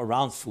revolve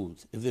around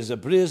food. If there's a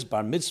bris,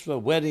 bar mitzvah,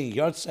 wedding,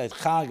 yahrzeit,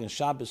 chag, and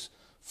Shabbos,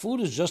 food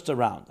is just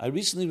around. I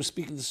recently was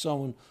speaking to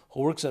someone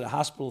who works at a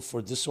hospital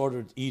for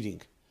disordered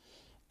eating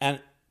and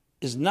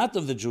is not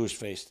of the Jewish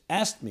faith,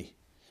 asked me,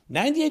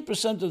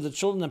 98% of the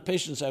children and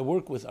patients I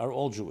work with are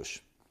all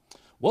Jewish.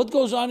 What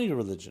goes on in your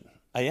religion?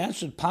 I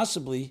answered,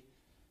 possibly,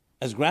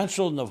 as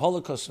grandchildren of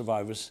Holocaust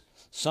survivors,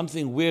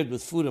 something weird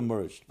with food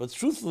emerged. But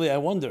truthfully, I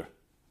wonder.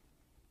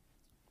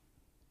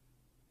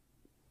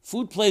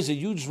 Food plays a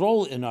huge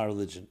role in our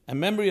religion, and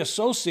memory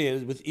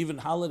associated with even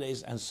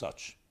holidays and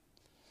such.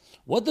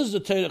 What does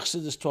the Torah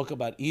Chassidus talk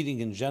about eating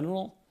in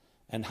general,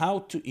 and how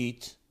to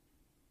eat?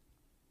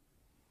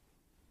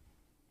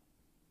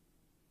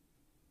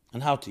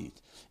 In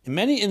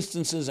many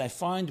instances, I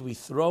find we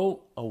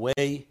throw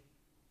away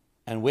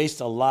and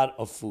waste a lot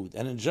of food.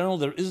 And in general,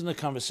 there isn't a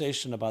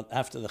conversation about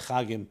after the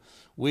Chagim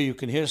where you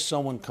can hear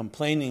someone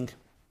complaining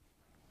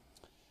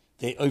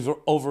they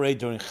overate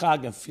during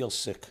Chag and feel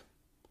sick.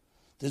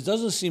 This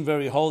doesn't seem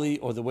very holy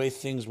or the way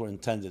things were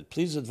intended.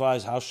 Please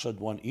advise, how should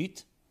one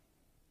eat?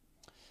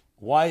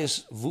 Why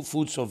is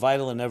food so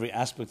vital in every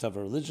aspect of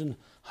a religion?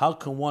 How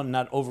can one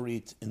not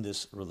overeat in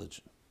this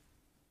religion?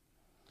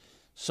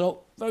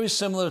 So, very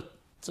similar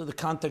to the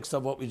context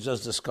of what we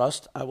just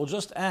discussed, I will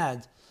just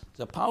add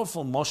the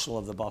powerful mashal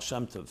of the Baal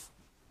Shem Tov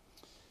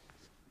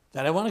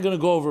that I want to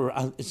go over.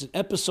 It's in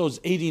episodes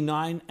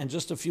 89 and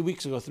just a few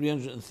weeks ago,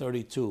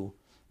 332,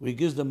 where he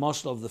gives the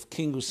mashal of the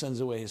king who sends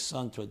away his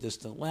son to a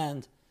distant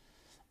land,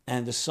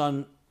 and the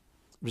son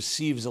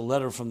receives a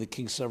letter from the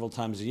king several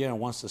times a year and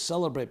wants to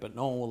celebrate, but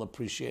no one will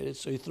appreciate it,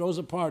 so he throws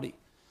a party.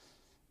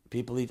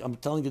 People eat, I'm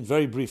telling it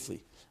very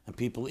briefly, and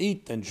people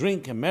eat and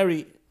drink and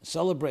marry,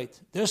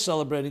 celebrate. They're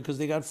celebrating because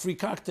they got free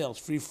cocktails,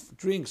 free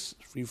drinks,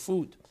 free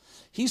food.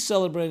 He's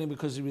celebrating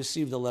because he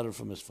received a letter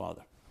from his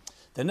father.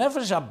 The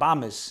Nefesh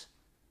Abamis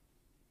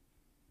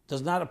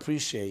does not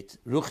appreciate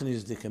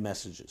Ruchnizdika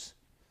messages.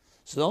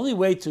 So the only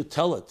way to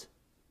tell it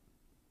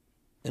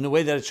in a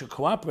way that it should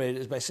cooperate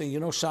is by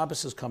saying,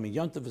 Shabbos is coming,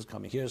 Yom Tov is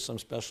coming, here's some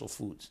special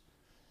foods.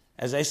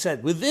 As I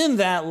said, within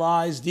that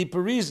lies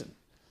deeper reason.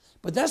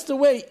 But that's the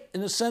way,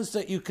 in a sense,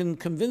 that you can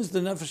convince the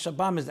Nefesh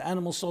Abamis, the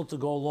animal soul, to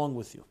go along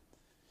with you.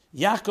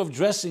 Yaakov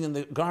dressing in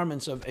the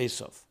garments of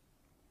Esav.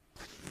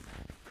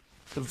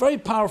 It's a very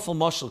powerful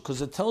mashal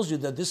because it tells you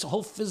that this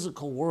whole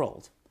physical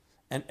world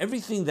and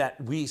everything that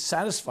we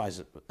satisfies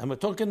it with, and we're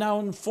talking now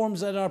in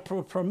forms that are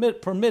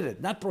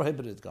permitted, not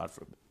prohibited, God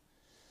forbid,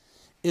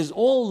 is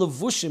all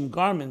levushim,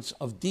 garments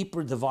of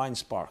deeper divine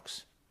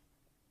sparks.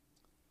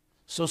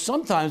 So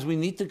sometimes we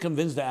need to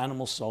convince the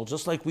animal soul,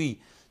 just like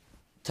we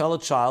tell a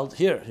child,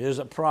 here's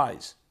a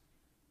prize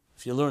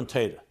if you learn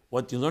Torah.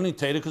 What, you're learning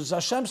Torah because it's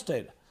Hashem's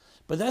Torah.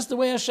 But that's the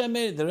way Hashem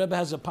made it. The Rebbe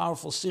has a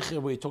powerful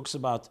sikha where he talks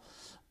about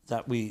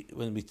that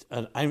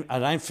at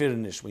Ein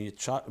Firnish, when you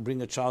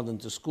bring a child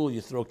into school, you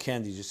throw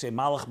candies. You say,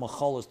 Malach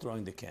Machol is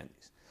throwing the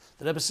candies.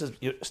 The Rebbe says,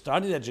 you're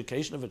starting the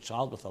education of a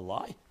child with a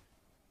lie?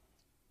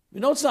 We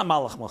know it's not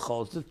Malach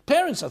Machol. The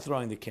parents are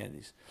throwing the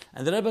candies.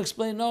 And the Rebbe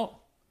explained, no.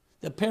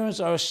 The parents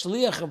are a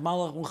shliach of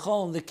Malach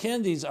Machol, and the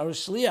candies are a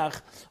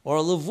shliach, or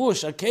a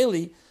levush, a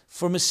keli,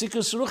 for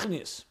mesikas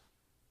ruchnius,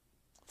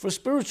 for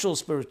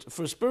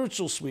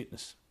spiritual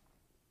sweetness.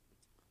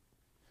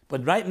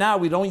 But right now,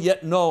 we don't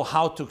yet know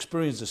how to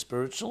experience the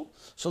spiritual.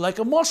 So like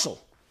a mashal,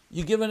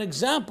 you give an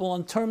example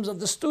in terms of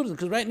the student,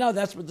 because right now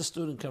that's what the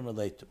student can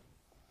relate to.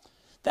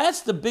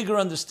 That's the bigger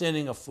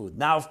understanding of food.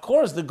 Now, of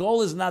course, the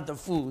goal is not the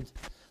food.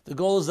 The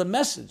goal is the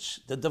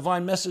message, the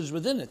divine message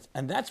within it.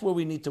 And that's where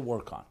we need to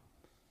work on.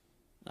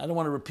 I don't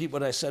want to repeat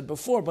what I said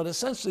before, but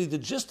essentially the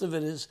gist of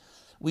it is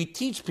we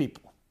teach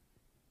people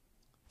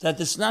that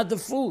it's not the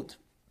food.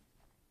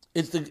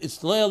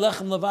 It's Lo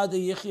Lechem Levada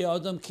Yichya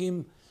Adam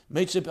Kim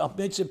not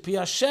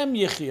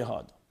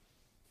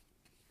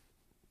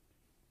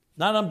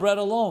on bread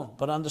alone,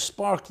 but on the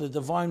spark, the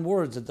divine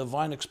words, the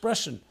divine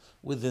expression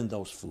within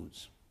those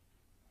foods.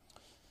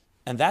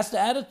 And that's the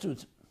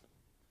attitude.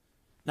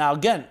 Now,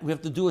 again, we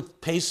have to do it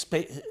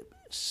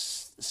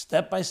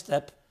step by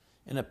step,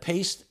 in a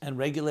paced and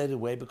regulated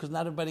way, because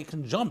not everybody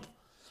can jump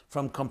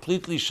from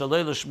completely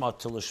shalei lishma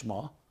to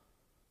lishma.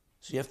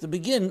 So you have to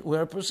begin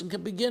where a person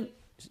can begin.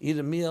 Eat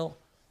a meal,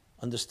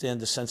 understand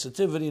the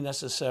sensitivity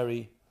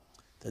necessary,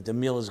 that the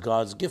meal is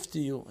God's gift to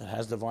you, it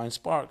has divine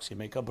sparks. You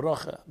make a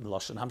bracha,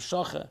 lashon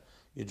hamshacha,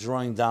 you're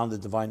drawing down the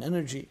divine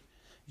energy.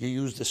 You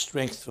use the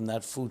strength from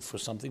that food for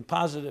something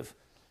positive.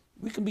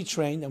 We can be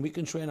trained, and we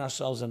can train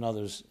ourselves and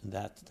others in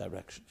that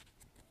direction.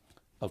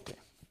 Okay.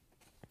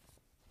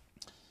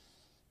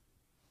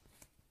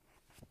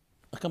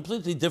 A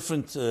completely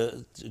different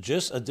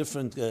a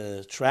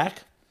different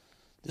track.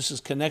 This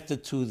is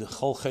connected to the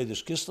Chol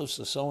Chodesh Kislev.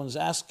 So someone's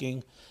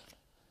asking,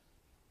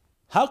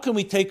 how can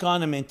we take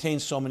on and maintain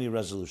so many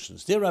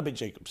resolutions? Dear Rabbi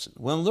Jacobson,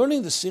 when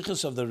learning the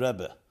Sichos of the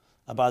Rebbe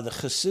about the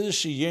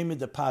Chasidish Yemid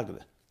de Pagre,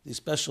 these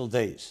special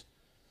days,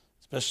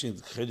 especially in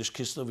the Chodesh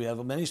Kislev, we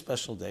have many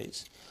special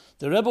days.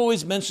 The Rebbe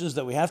always mentions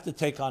that we have to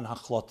take on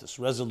hachlotas,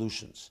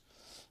 resolutions.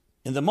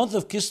 In the month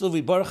of Kislev,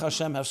 we, Baruch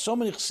Hashem, have so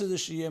many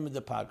Chasidish Yemid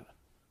de Pagre.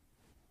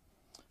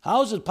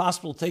 How is it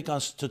possible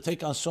to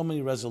take on so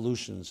many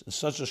resolutions in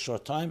such a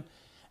short time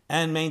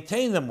and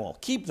maintain them all,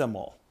 keep them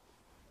all?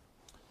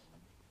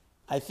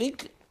 I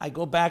think I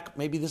go back,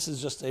 maybe this is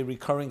just a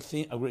recurring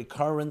theme, a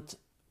recurring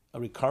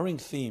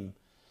theme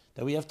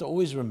that we have to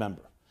always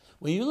remember.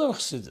 When you learn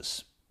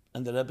Chassidus,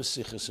 and the Rebbe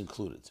Sichos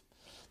included,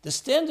 the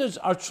standards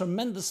are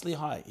tremendously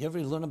high. You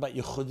ever learn about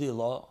Yechudi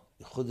Law,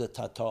 Yechudi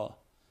Tata,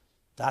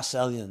 Das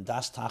Elyon,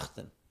 Das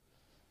Tachten,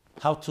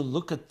 how to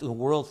look at the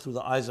world through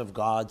the eyes of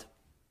God?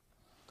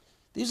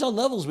 These are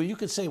levels where you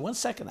could say, 1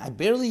 second, I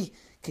barely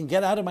can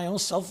get out of my own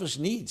selfish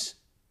needs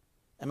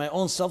and my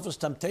own selfish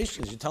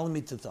temptations. You're telling me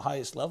to the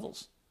highest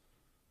levels?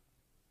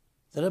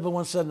 The Rebbe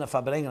once said in a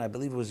Fabrengen, I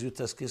believe it was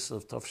Yutas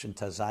Kislev Tovshin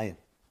Tazayin,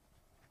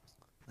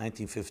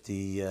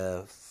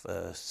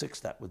 1956,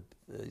 that would,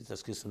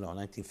 Yutas Kislev, no,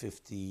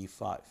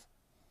 1955.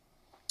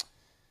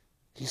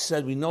 He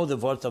said, we know the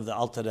word of the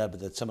Alter Rebbe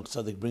that Tzemach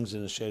Tzedek brings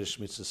in a Sheirish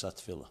Mitzvah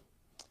Satfila.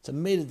 It's a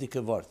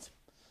medidike word.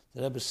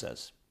 The Rebbe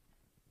says,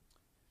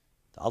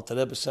 the Alter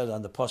Rebbe said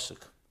on the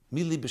Pasuk,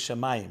 Mili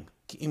b'shamayim,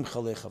 ki imcha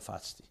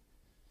lechafatzti.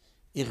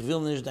 Ich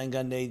will nicht dein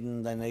Gan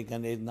Eden, dein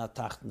Gan Eden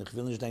atachten. Ich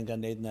will nicht dein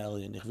Gan Eden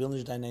elyon. Ich will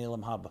nicht dein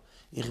Elam haba.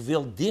 Ich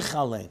will dich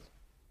allein.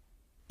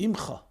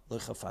 Imcha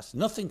lechafatzti.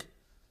 Nothing.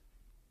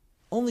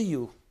 Only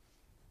you.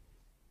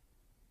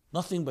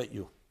 Nothing but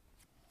you.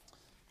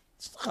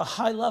 It's a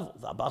high level.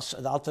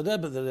 The Alter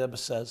Rebbe, the Rebbe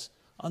says,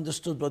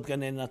 understood what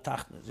Gan Eden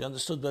atachten is. He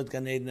understood what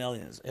Gan Eden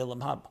elyon is.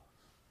 Elam haba.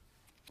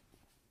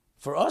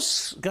 For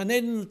us, Gan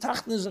Eden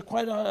Tachten is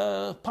quite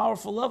a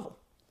powerful level.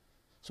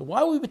 So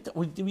why would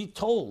we be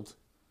told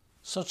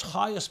such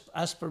high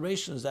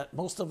aspirations that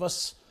most of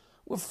us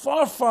were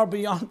far, far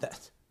beyond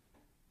that?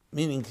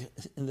 Meaning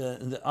in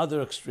the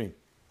other extreme.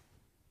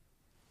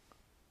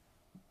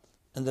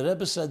 And the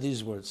Rebbe said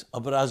these words,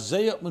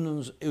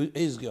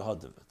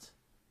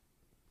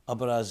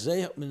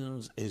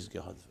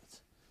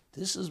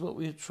 This is what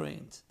we are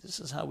trained. This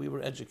is how we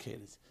were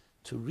educated,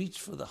 to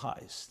reach for the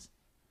highest.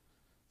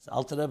 The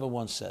Alter Rebbe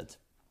once said,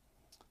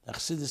 the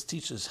Chassidus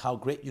teaches how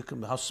great you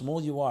can, how small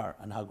you are,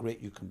 and how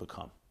great you can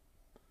become.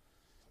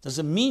 Does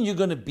it mean you're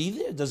going to be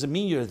there? Does it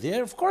mean you're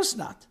there? Of course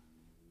not.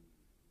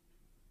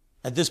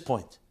 At this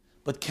point.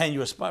 But can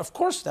you aspire? Of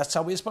course, that's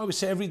how we aspire. We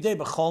say every day,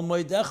 B'chol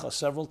moedecha,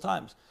 several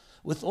times.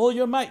 With all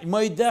your might,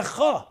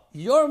 moedecha,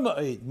 your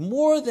moed,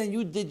 more than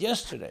you did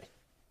yesterday.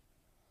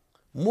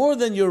 More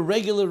than your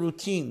regular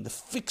routine, the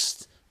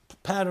fixed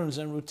patterns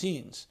and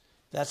routines.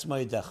 That's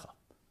moedecha.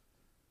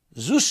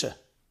 Zusha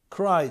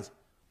cried,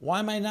 why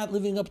am I not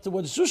living up to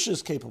what Zusha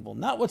is capable,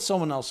 not what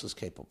someone else is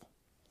capable?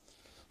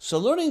 So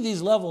learning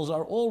these levels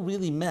are all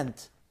really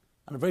meant,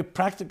 on a very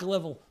practical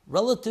level,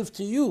 relative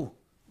to you,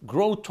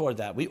 grow toward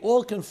that. We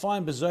all can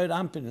find B'Zohar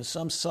Ampin in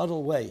some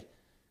subtle way,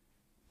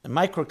 a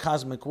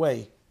microcosmic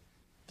way,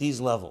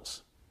 these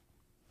levels.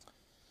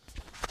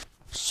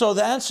 So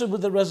the answer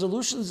with the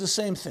resolution is the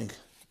same thing.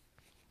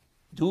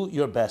 Do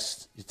your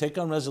best. You take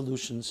on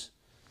resolutions.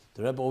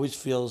 The Rebbe always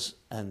feels,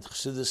 and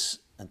Chassidus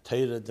and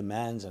Torah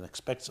demands and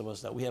expects of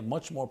us, that we have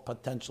much more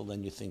potential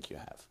than you think you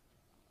have.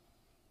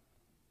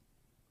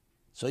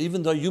 So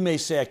even though you may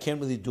say, I can't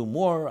really do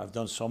more, I've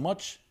done so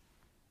much,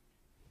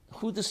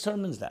 who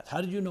determines that?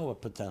 How do you know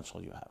what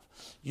potential you have?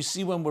 You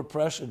see, when we're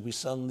pressured, we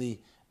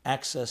suddenly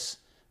access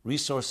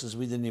resources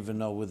we didn't even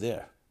know were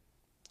there.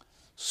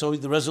 So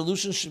the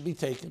resolution should be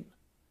taken,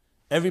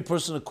 every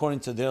person according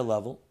to their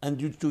level, and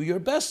you do your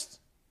best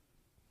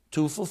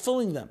to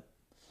fulfilling them.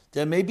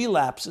 There may be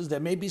lapses,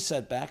 there may be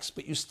setbacks,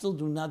 but you still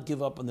do not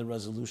give up on the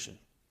resolution.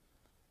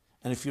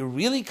 And if you're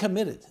really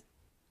committed,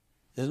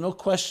 there's no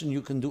question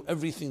you can do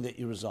everything that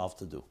you resolve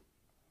to do.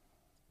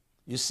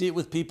 You see it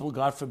with people,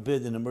 God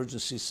forbid, in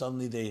emergencies,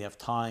 suddenly they have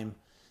time,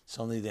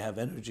 suddenly they have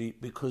energy,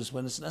 because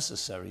when it's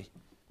necessary,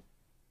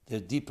 there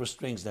are deeper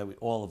strings that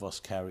all of us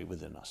carry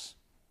within us.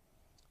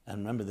 And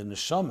remember, the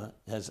neshama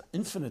has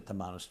infinite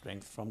amount of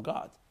strength from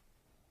God.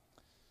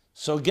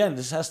 So again,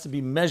 this has to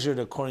be measured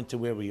according to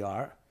where we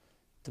are.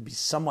 To be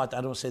somewhat,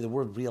 I don't say the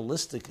word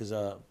realistic is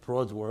a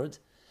broad word.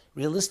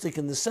 Realistic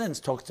in the sense,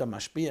 talk to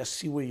mashpia,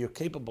 see where you're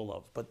capable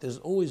of. But there's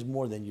always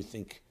more than you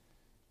think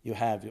you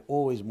have. There's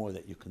always more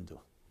that you can do.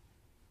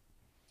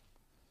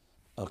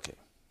 Okay.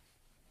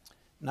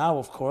 Now,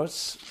 of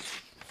course,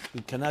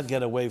 we cannot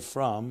get away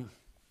from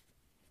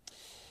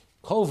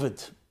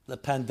COVID, the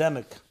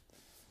pandemic,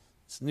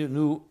 this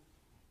new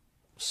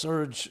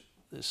surge,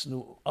 this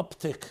new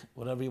uptick,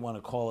 whatever you want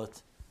to call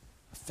it,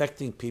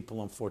 affecting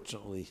people,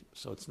 unfortunately.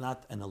 So it's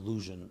not an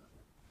illusion.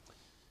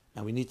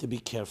 And we need to be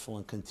careful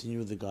and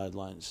continue the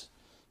guidelines.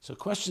 So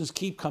questions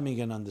keep coming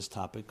in on this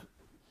topic.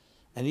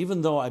 And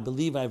even though I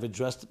believe I've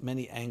addressed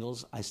many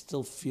angles, I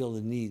still feel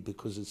the need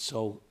because it's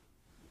so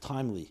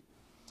timely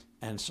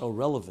and so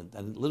relevant,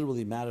 and it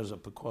literally matters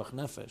of Pekuach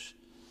Nefesh,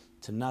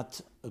 to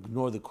not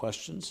ignore the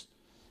questions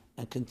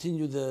and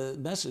continue the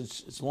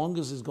message. As long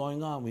as it's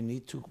going on, we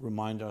need to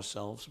remind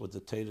ourselves what the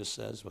Torah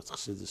says, what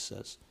Chassidus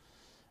says.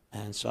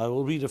 And so I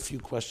will read a few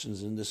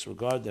questions in this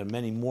regard. There are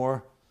many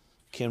more.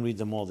 Can't read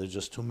them all. There's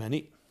just too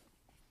many.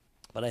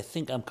 But I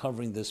think I'm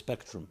covering the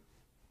spectrum.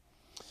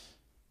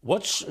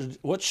 What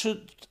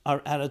should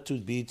our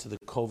attitude be to the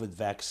COVID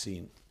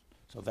vaccine?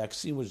 So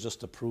vaccine was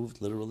just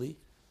approved, literally,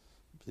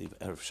 I believe,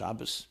 Erev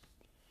Shabbos.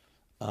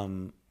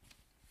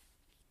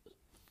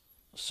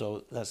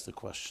 So that's the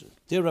question.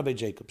 Dear Rabbi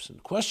Jacobson,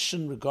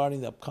 question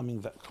regarding the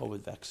upcoming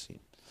COVID vaccine.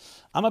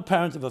 I'm a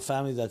parent of a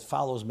family that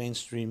follows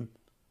mainstream.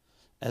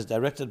 As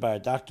directed by our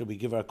doctor, we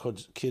give our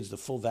kids the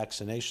full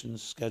vaccination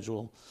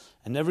schedule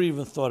and never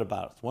even thought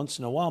about it. Once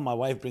in a while, my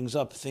wife brings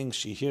up things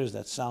she hears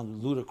that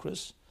sound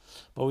ludicrous,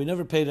 but we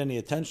never paid any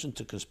attention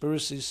to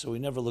conspiracies, so we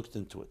never looked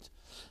into it.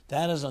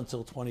 That is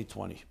until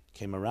 2020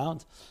 came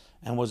around,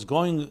 and what's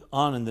going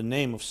on in the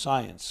name of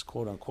science,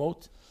 quote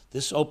unquote.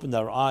 This opened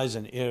our eyes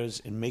and ears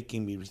in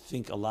making me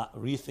rethink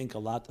a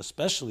lot,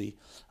 especially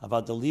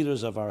about the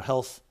leaders of our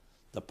health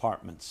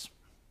departments.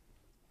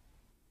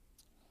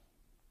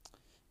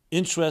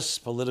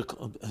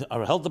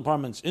 Our health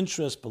department's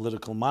interest,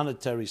 political,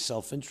 monetary,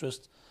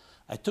 self-interest.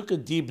 I took a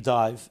deep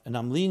dive, and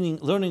I'm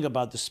learning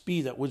about the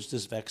speed at which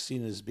this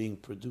vaccine is being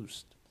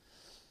produced.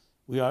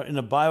 We are in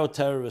a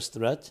bioterrorist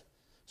threat,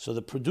 so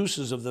the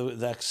producers of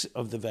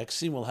the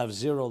vaccine will have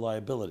zero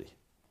liability.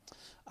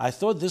 I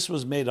thought this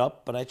was made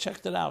up, but I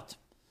checked it out.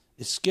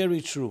 It's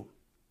scary true.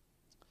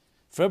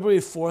 February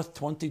 4th,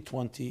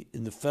 2020,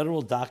 in the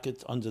federal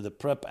docket under the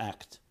PrEP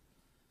Act,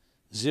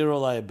 zero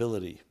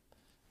liability.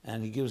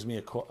 And he gives me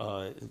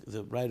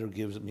the writer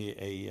gives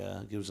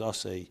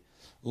us a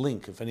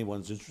link. If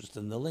anyone's interested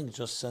in the link,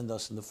 just send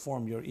us in the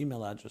form your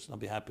email address, and I'll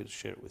be happy to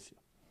share it with you.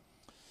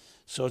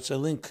 So it's a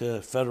link,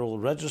 Federal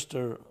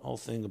Register, whole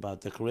thing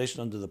about Declaration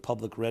under the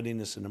Public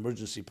Readiness and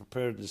Emergency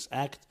Preparedness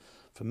Act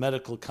for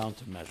medical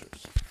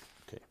countermeasures.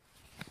 Okay.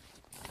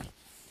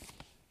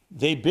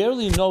 They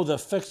barely know the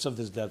effects of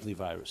this deadly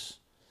virus,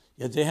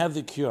 yet they have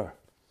the cure.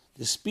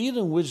 The speed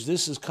in which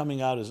this is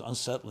coming out is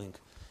unsettling.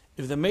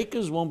 If the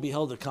makers won't be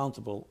held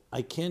accountable,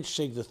 I can't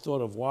shake the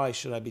thought of why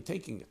should I be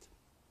taking it.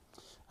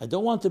 I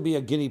don't want to be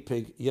a guinea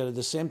pig, yet at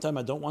the same time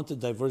I don't want to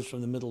diverge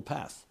from the middle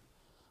path.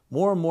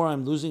 More and more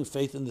I'm losing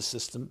faith in the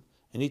system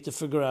and need to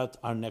figure out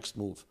our next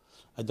move.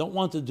 I don't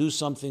want to do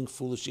something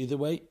foolish either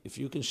way. If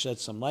you can shed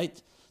some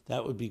light,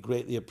 that would be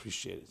greatly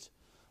appreciated.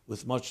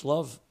 With much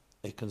love,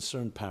 a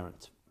concerned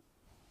parent.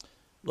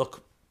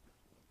 Look,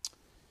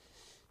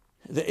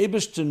 the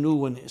Eibishter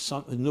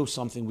knew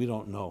something we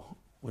don't know.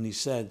 When he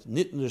said,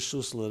 Nitn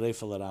reshus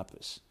l'refa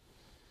l'rapis.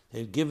 They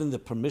had given the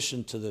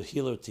permission to the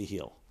healer to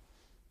heal.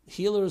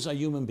 Healers are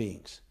human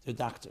beings. They're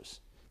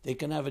doctors. They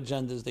can have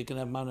agendas. They can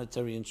have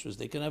monetary interests.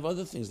 They can have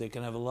other things. They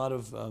can have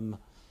what's the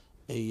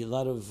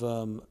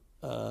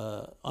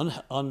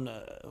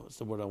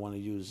word I want to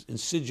use?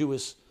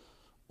 Insidious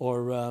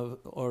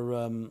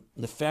or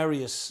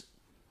nefarious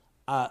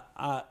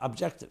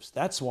objectives.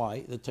 That's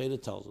why the Torah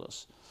tells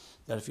us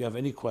that if you have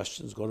any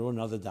questions, go to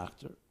another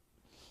doctor.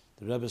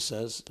 The Rebbe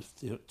says,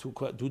 if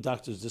two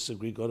doctors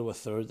disagree, go to a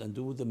third and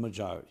do the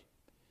majority.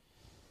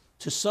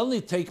 To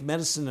suddenly take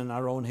medicine in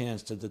our own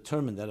hands to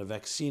determine that a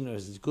vaccine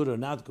is good or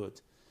not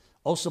good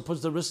also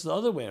puts the risk the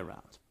other way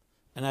around.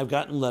 And I've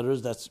gotten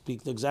letters that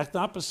speak the exact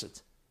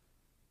opposite.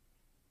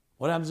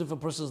 What happens if a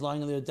person is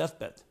lying on their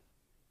deathbed?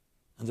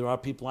 And there are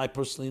people I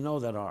personally know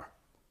that are.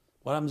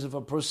 What happens if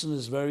a person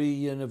is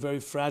in a very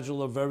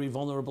fragile or very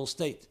vulnerable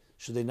state?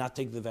 Should they not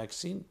take the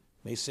vaccine?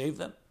 May save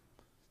them.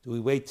 Do we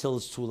wait till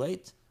it's too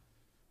late?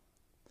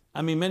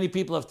 I mean, many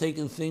people have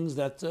taken things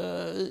that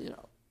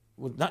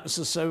would not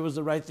necessarily was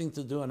the right thing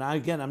to do. And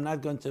I'm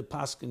not going to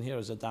paskin here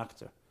as a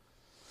doctor.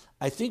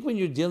 I think when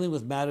you're dealing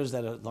with matters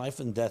that are life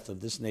and death of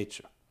this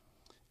nature,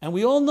 and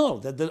we all know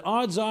that the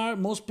odds are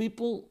most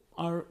people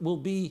will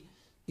be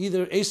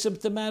either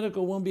asymptomatic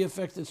or won't be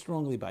affected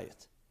strongly by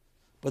it.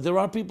 But there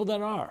are people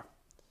that are.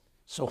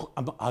 So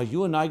are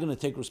you and I going to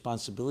take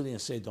responsibility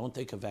and say, don't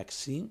take a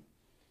vaccine?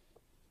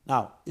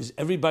 Now, is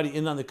everybody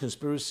in on the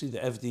conspiracy, the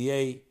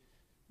FDA,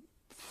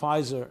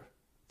 Pfizer,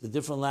 the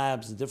different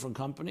labs, the different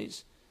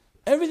companies?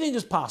 Everything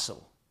is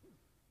possible.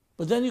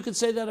 But then you could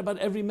say that about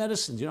every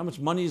medicine. Do you know how much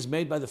money is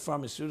made by the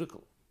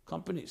pharmaceutical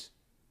companies?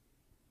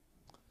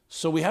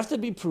 So we have to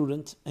be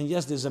prudent. And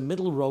yes, there's a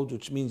middle road,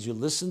 which means you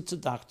listen to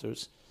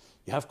doctors.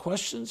 You have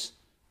questions,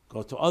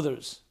 go to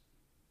others.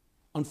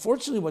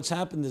 Unfortunately, what's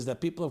happened is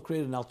that people have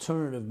created an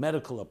alternative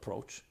medical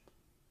approach.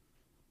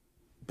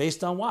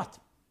 Based on what?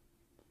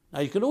 Now,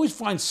 you can always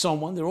find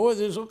someone.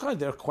 There's all kinds.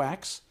 There are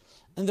quacks.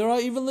 And there are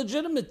even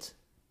legitimate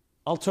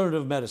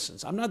alternative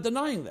medicines. I'm not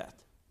denying that.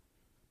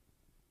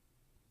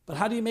 But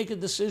how do you make a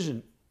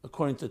decision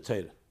according to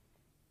Torah?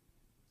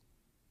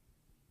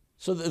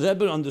 So the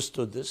Rebbe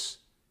understood this,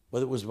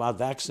 whether it was about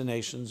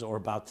vaccinations or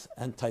about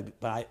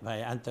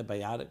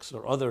antibiotics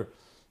or other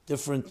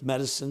different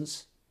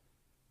medicines,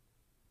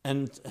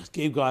 and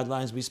gave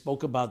guidelines. We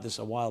spoke about this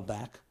a while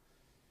back.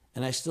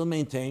 And I still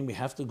maintain we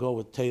have to go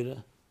with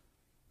Torah,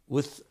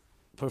 with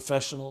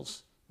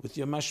professionals, with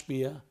your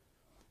mashpia,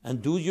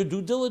 and do your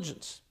due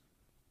diligence.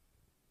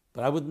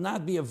 But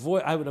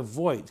I would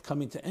avoid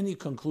coming to any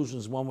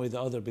conclusions one way or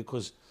the other,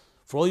 because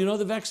for all you know,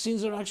 the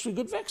vaccines are actually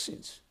good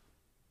vaccines.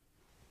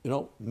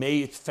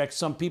 May affect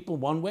some people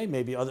one way,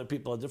 maybe other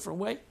people a different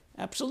way.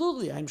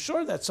 Absolutely. I'm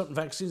sure that some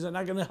vaccines are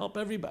not going to help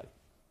everybody.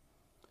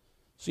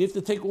 So you have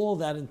to take all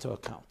that into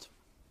account.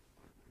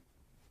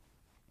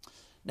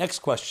 Next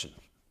question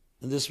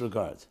in this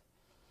regard.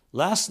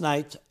 Last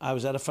night, I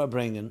was at a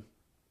Farbrengen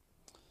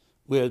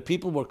where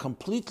people were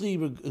completely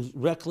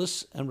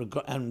reckless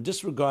and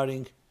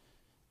disregarding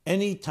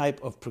any type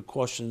of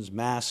precautions,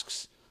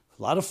 masks,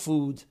 a lot of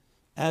food,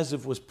 as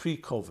if it was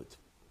pre-COVID.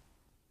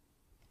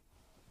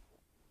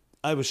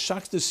 I was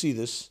shocked to see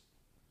this.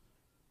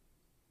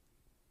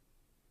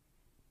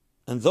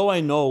 And though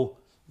I know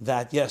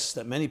that, yes,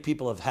 that many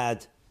people have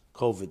had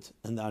COVID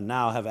and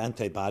now have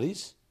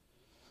antibodies,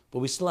 but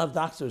we still have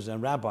doctors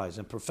and rabbis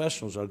and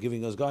professionals who are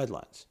giving us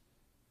guidelines.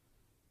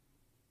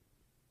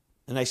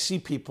 And I see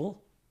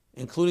people,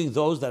 including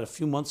those that a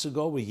few months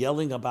ago were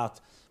yelling about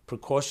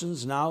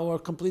precautions, now are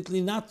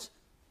completely not.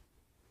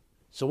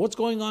 So what's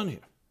going on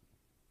here?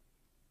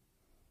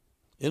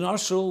 In our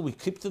shul, we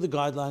keep to the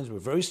guidelines, we're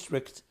very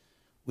strict.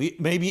 We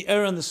maybe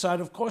err on the side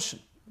of caution,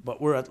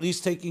 but we're at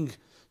least taking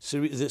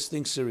this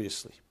thing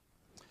seriously.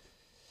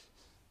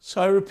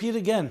 So I repeat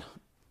again,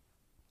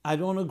 I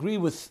don't agree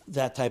with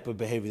that type of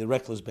behavior, the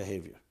reckless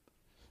behavior.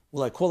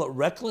 Will I call it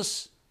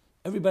reckless?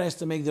 Everybody has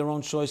to make their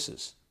own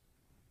choices.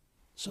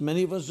 So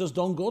many of us just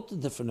don't go to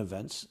different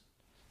events,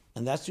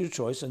 and that's your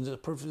choice, and it's a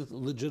perfectly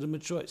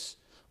legitimate choice.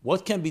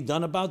 What can be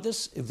done about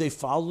this? If they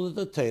follow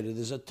the Torah,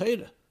 there's a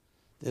Torah.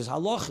 There's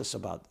halachas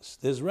about this.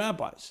 There's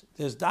rabbis.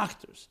 There's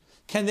doctors.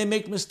 Can they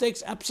make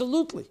mistakes?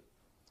 Absolutely.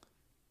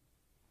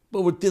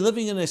 But we're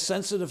living in a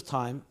sensitive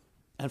time,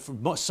 and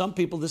for some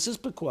people, this is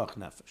pekuach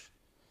nefesh.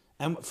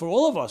 And for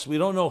all of us, we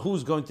don't know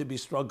who's going to be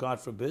struck,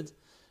 God forbid,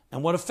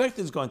 and what effect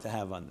it's going to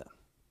have on them.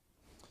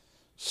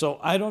 So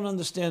I don't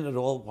understand at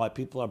all why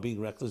people are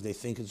being reckless. They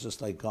think it's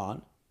just like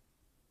gone.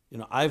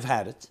 I've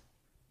had it.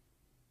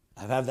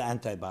 I have the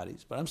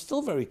antibodies, but I'm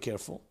still very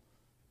careful.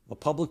 I'm a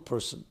public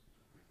person.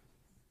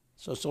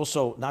 So it's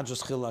also not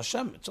just Chil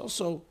Hashem, it's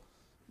also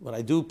what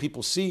I do,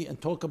 people see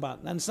and talk about.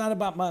 And it's not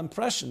about my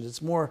impressions,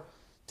 it's more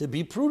to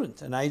be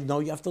prudent. And I know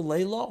you have to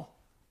lay low.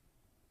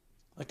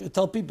 Like I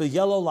tell people,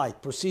 yellow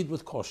light, proceed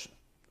with caution.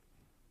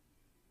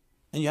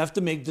 And you have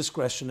to make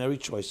discretionary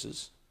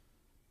choices.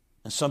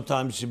 And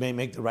sometimes you may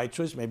make the right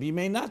choice, maybe you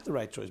may not the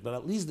right choice, but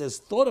at least there's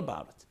thought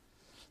about it.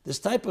 This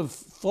type of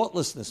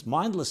thoughtlessness,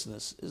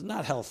 mindlessness, is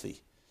not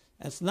healthy.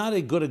 And it's not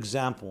a good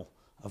example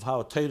of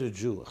how a Torah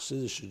Jew, a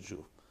Chassidish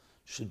Jew,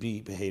 should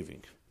be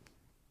behaving.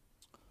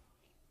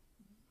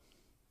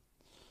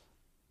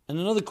 And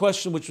another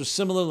question which was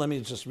similar, let me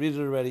just read it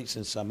already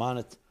since I'm on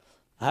it.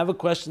 I have a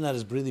question that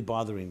is really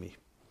bothering me.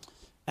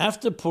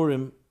 After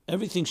Purim,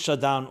 everything shut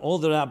down. All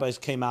the rabbis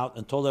came out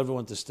and told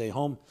everyone to stay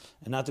home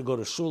and not to go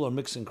to shul or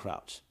mix in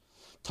crowds.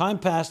 Time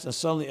passed and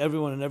suddenly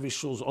everyone in every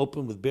shul is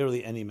open with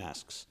barely any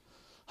masks.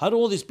 How do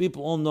all these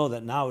people all know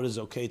that now it is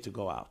okay to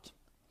go out?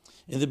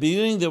 In the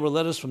beginning there were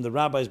letters from the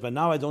rabbis, but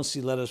now I don't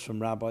see letters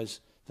from rabbis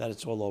that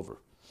it's all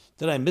over.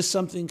 Did I miss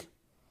something?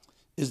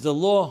 Is the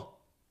law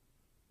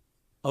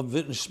of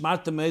to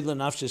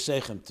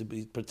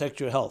protect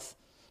your health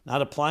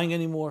not applying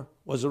anymore?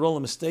 Was it all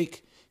a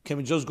mistake? Can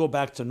we just go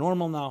back to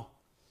normal now?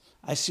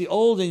 I see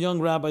old and young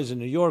rabbis in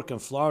New York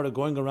and Florida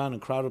going around in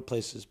crowded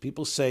places.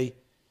 People say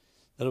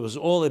that it was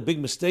all a big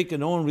mistake and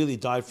no one really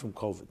died from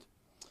COVID.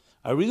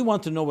 I really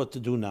want to know what to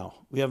do now.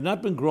 We have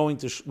not been going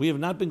to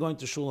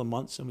shul in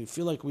months, and we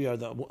feel like we are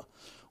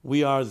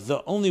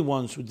the only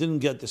ones who didn't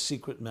get the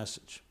secret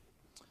message.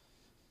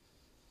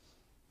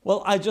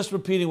 Well, I just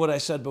repeating what I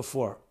said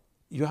before.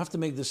 You have to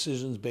make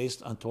decisions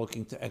based on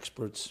talking to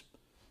experts,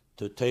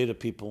 to Torah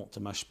people,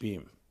 to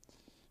mashpiyim.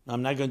 Now,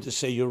 I'm not going to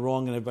say you're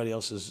wrong and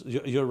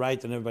you're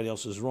right and everybody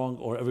else is wrong,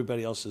 or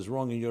everybody else is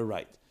wrong and you're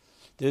right.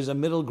 There's a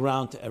middle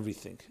ground to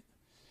everything.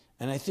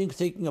 And I think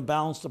taking a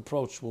balanced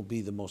approach will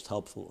be the most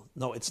helpful.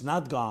 No, it's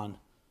not gone.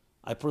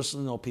 I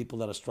personally know people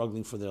that are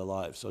struggling for their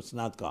lives, so it's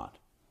not gone.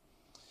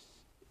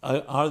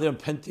 Are there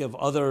plenty of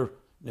other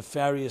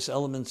nefarious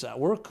elements at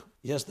work?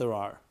 Yes, there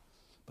are.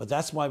 But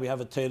that's why we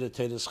have a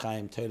Teres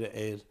Chaim, Teres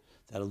Eir,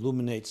 that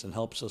illuminates and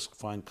helps us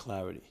find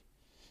clarity.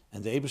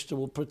 And the Eibishter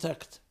will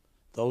protect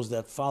those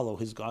that follow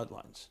his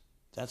guidelines.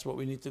 That's what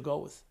we need to go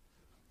with.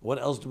 What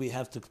else do we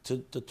have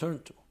to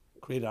turn to?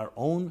 Create our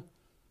own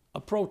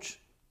approach.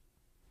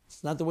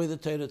 It's not the way the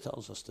Torah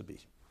tells us to be.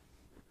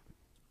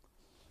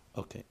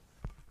 Okay.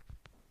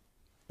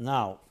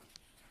 Now,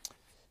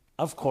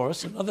 of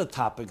course, another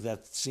topic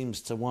that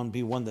seems to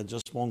be one that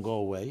just won't go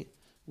away,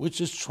 which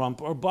is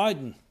Trump or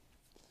Biden.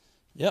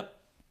 Yep,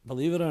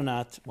 believe it or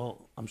not,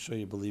 well, I'm sure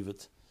you believe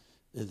it.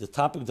 The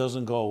topic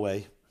doesn't go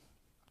away.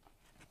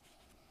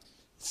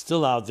 It's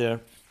still out there.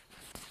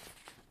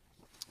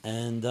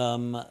 And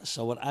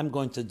so what I'm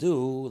going to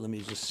do, let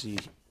me just see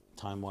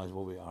time-wise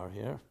where we are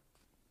here.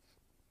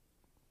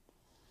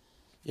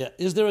 Yeah,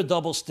 is there a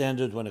double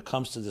standard when it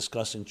comes to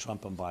discussing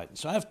Trump and Biden?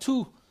 So I have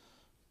two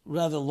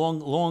rather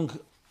long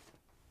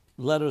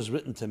letters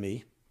written to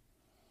me,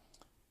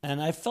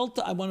 and I felt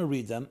that I want to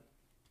read them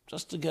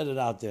just to get it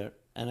out there.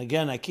 And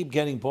again, I keep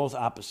getting both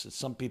opposites.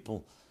 Some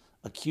people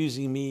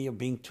accusing me of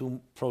being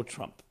too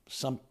pro-Trump.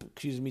 Some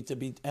accusing me to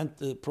be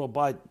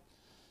pro-Biden.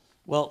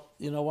 Well,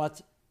 you know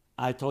what?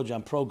 I told you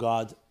I'm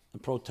pro-God, I'm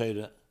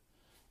pro-Torah,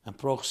 I'm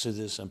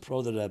pro-Chassidus, I'm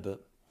pro-the Rebbe.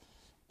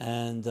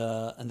 And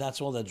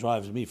that's all that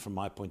drives me from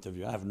my point of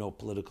view. I have no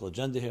political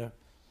agenda here.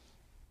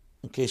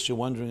 In case you're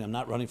wondering, I'm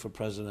not running for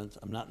president.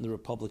 I'm not in the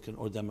Republican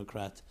or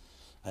Democrat.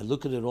 I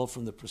look at it all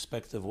from the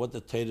perspective of what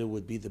the Torah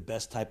would be the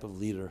best type of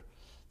leader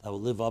that will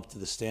live up to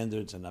the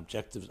standards and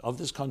objectives of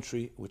this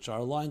country, which are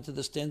aligned to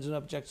the standards and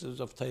objectives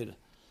of Torah,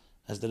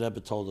 as the Rebbe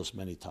told us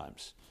many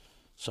times.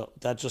 So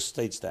that just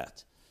states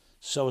that.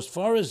 So as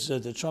far as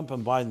the Trump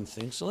and Biden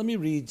thing, so let me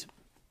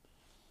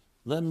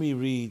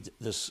read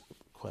this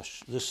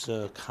question, this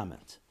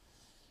comment.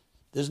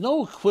 There's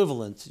no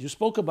equivalent. You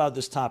spoke about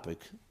this topic,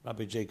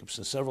 Rabbi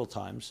Jacobson, several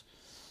times,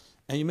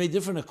 and you made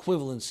different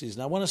equivalencies.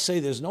 And I want to say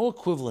there's no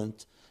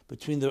equivalent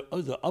between the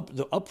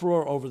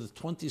uproar over the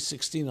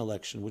 2016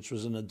 election, which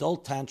was an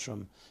adult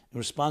tantrum in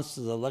response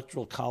to the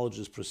Electoral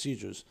College's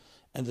procedures,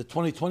 and the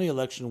 2020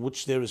 election, in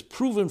which there is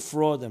proven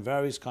fraud and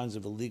various kinds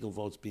of illegal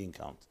votes being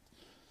counted.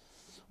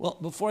 Well,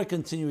 before I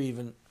continue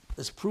even,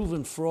 this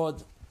proven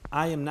fraud,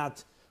 I am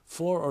not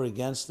for or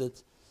against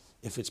it.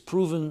 If it's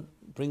proven,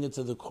 bring it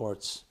to the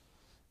courts.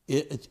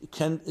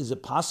 Is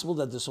it possible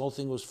that this whole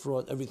thing was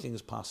fraud? Everything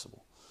is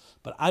possible.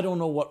 But I don't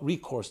know what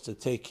recourse to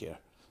take here,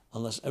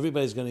 unless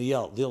everybody's going to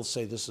yell. They'll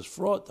say this is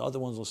fraud. The other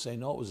ones will say,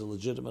 no, it was a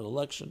legitimate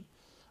election.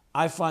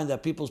 I find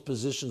that people's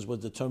positions were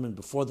determined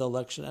before the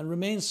election and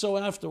remain so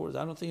afterwards.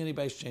 I don't think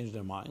anybody's changed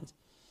their mind.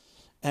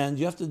 And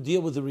you have to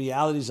deal with the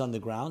realities on the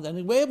ground. And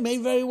it may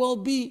very well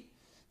be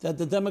that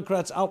the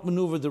Democrats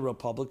outmaneuvered the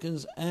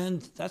Republicans,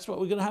 and that's what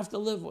we're going to have to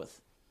live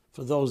with.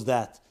 For those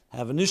that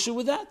have an issue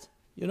with that,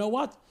 you know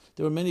what?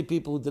 There were many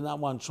people who did not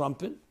want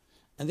Trump in,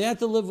 and they had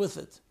to live with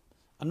it.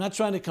 I'm not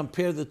trying to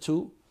compare the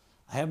two.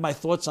 I have my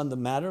thoughts on the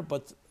matter,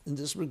 but in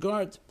this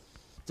regard,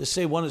 to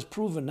say one is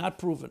proven, not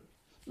proven.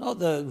 No,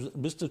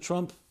 Mr.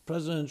 Trump,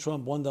 President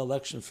Trump won the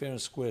election fair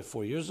and square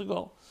 4 years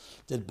ago.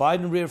 Did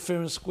Biden rear fair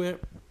and square?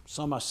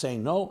 Some are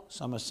saying no,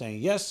 some are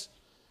saying yes.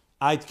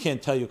 I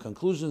can't tell you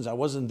conclusions. I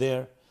wasn't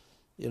there.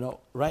 You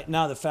know, right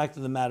now the fact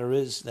of the matter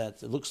is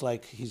that it looks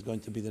like he's going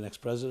to be the next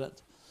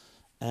president.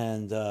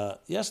 And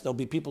yes, there'll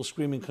be people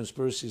screaming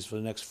conspiracies for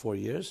the next 4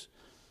 years.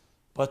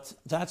 But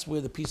that's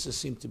where the pieces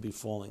seem to be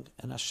falling.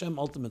 And Hashem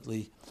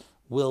ultimately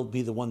will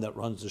be the one that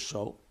runs the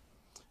show.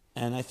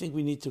 And I think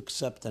we need to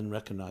accept and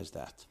recognize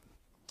that.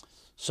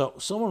 So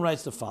someone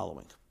writes the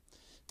following.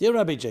 Dear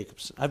Rabbi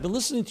Jacobson, I've been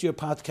listening to your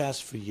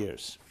podcast for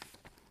years.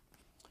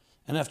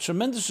 And I have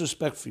tremendous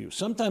respect for you.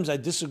 Sometimes I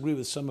disagree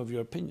with some of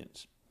your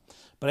opinions.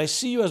 But I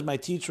see you as my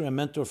teacher and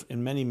mentor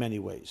in many, many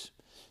ways.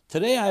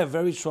 Today I have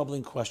very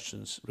troubling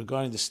questions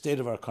regarding the state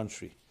of our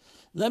country.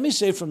 Let me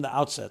say from the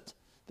outset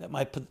that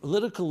my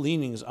political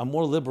leanings are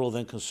more liberal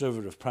than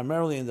conservative,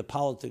 primarily in the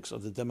politics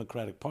of the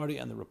Democratic Party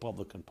and the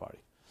Republican Party.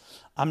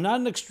 I'm not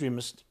an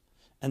extremist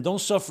and don't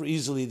suffer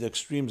easily the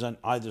extremes on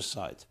either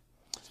side.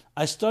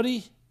 I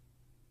study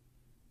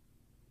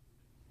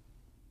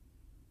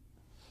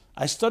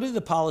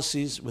the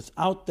policies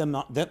without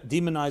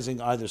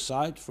demonizing either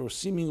side for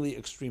seemingly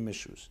extreme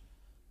issues.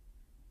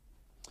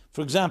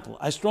 For example,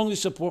 I strongly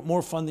support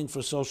more funding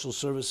for social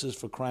services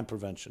for crime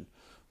prevention,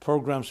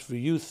 programs for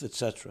youth,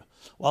 etc.,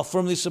 while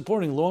firmly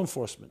supporting law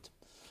enforcement.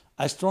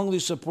 I strongly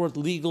support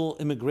legal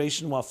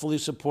immigration while fully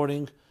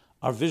supporting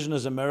our vision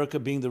as America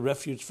being the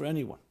refuge for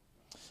anyone.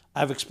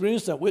 I've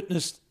experienced and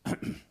witnessed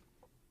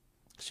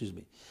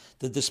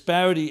the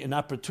disparity in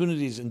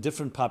opportunities in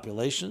different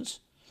populations.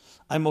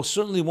 I most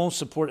certainly won't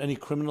support any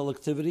criminal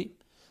activity.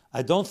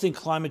 I don't think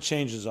climate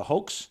change is a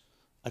hoax.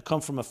 I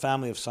come from a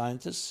family of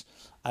scientists.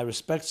 I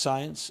respect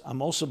science.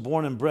 I'm also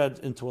born and bred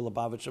into a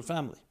Lubavitcher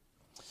family.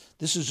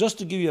 This is just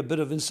to give you a bit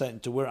of insight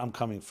into where I'm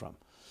coming from.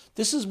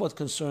 This is what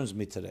concerns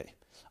me today.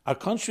 Our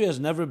country has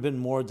never been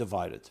more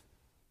divided.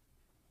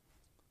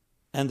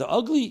 And the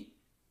ugly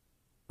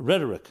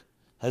rhetoric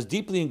has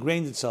deeply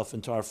ingrained itself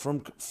into our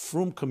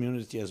frum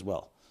community as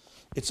well.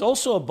 It's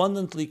also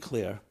abundantly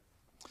clear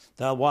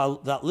that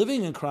while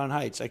living in Crown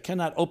Heights, I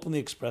cannot openly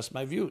express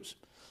my views.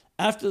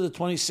 After the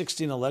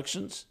 2016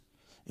 elections,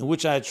 in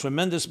which I had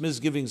tremendous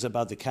misgivings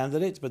about the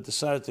candidates, but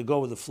decided to go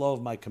with the flow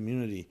of my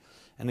community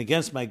and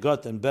against my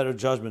gut and better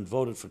judgment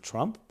voted for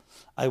Trump,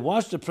 I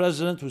watched a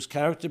president whose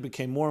character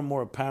became more and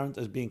more apparent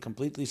as being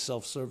completely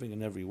self-serving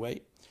in every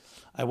way.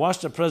 I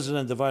watched a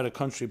president divide a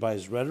country by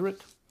his rhetoric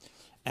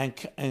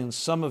and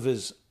some of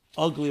his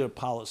uglier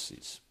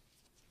policies.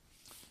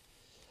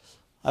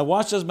 I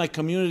watched as my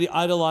community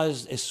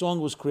idolized, a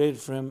song was created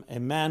for him, a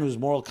man whose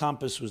moral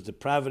compass was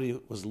depravity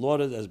was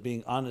lauded as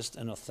being honest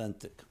and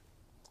authentic.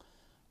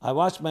 I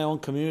watched my own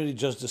community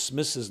just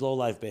dismiss his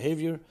low-life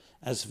behavior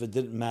as if it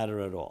didn't matter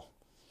at all.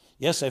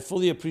 Yes, I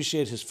fully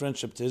appreciate his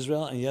friendship to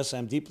Israel, and yes,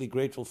 I'm deeply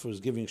grateful for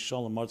his giving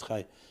Sholem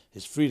Mordechai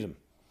his freedom.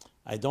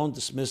 I don't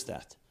dismiss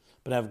that.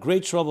 But I have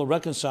great trouble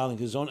reconciling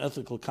his own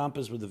ethical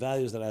compass with the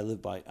values that I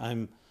live by.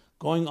 I'm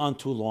going on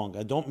too long.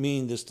 I don't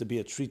mean this to be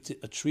a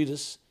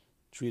treatise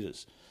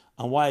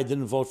on why I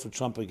didn't vote for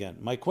Trump again.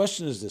 My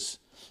question is this.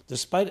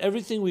 Despite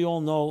everything we all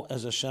know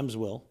as Hashem's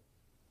will,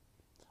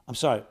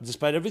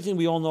 despite everything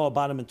we all know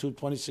about him in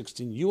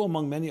 2016, you,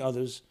 among many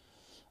others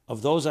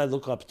of those I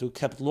look up to,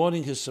 kept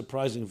lauding his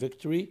surprising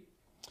victory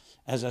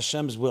as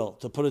Hashem's will,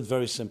 to put it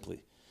very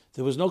simply.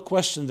 There was no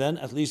question then,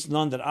 at least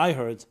none that I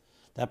heard,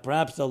 that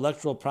perhaps the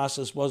electoral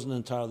process wasn't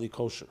entirely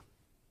kosher.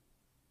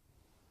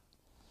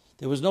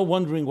 There was no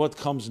wondering what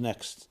comes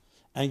next.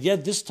 And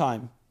yet this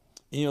time,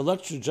 in your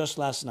lecture just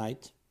last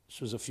night,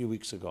 this was a few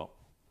weeks ago,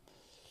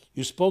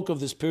 you spoke of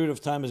this period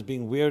of time as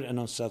being weird and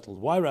unsettled.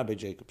 Why, Rabbi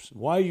Jacobson?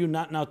 Why are you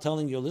not now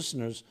telling your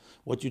listeners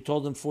what you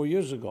told them 4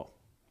 years ago?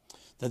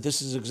 That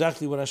this is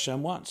exactly what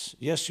Hashem wants.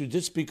 Yes, you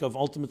did speak of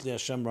ultimately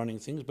Hashem running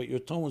things, but your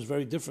tone was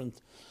very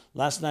different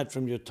last night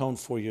from your tone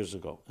 4 years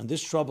ago. And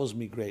this troubles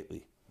me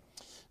greatly.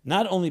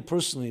 Not only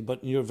personally,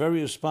 but in your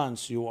very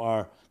response, you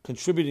are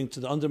contributing to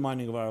the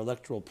undermining of our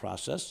electoral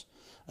process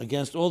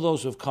against all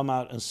those who have come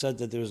out and said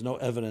that there is no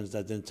evidence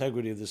that the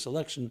integrity of this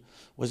election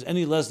was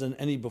any less than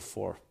any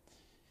before.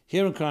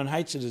 Here in Crown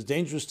Heights, it is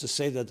dangerous to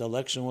say that the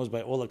election was,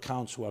 by all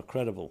accounts, who are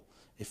credible,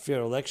 a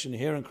fair election.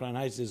 Here in Crown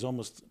Heights, there's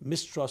almost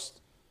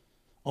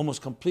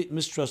complete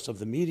mistrust of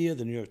the media,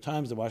 the New York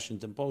Times, the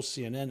Washington Post,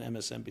 CNN,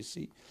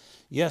 MSNBC.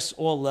 Yes,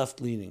 all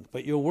left-leaning.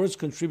 But your words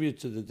contribute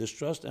to the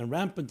distrust, and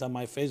rampant on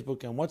my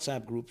Facebook and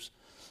WhatsApp groups,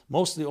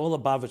 mostly all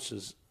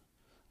Lubavitch's,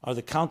 are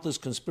the countless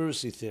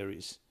conspiracy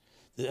theories.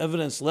 The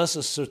evidence, less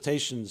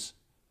assertions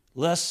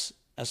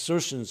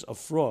of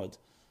fraud,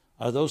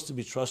 are those to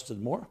be trusted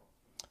more?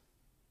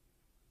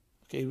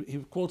 Okay, he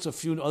quotes a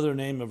few other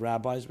names of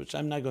rabbis, which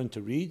I'm not going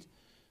to read.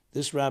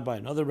 This rabbi,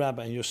 another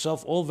rabbi, and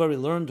yourself, all very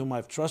learned, whom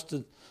I've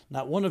trusted.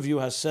 Not one of you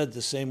has said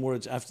the same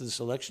words after this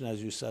election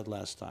as you said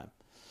last time.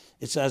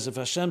 It's as if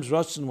Hashem's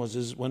ratzon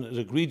was when it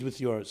agreed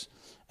with yours.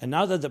 And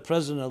now that the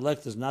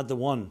president-elect is not the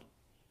one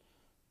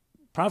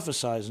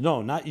prophesies,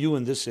 no, not you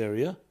in this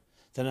area,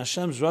 then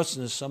Hashem's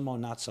ratzon is somehow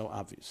not so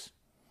obvious.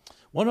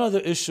 One other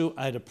issue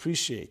I'd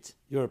appreciate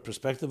your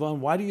perspective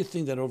on. Why do you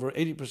think that over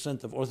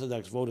 80% of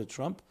Orthodox voted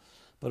Trump,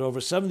 but over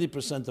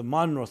 70% of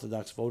modern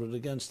Orthodox voted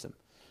against him?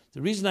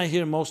 The reason I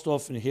hear most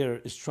often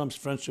here is Trump's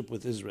friendship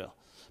with Israel.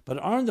 But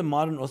aren't the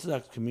modern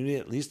Orthodox community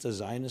at least as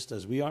Zionist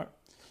as we are?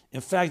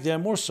 In fact, they are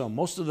more so.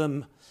 Most of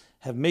them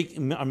are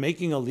making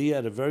Aliyah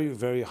at a very,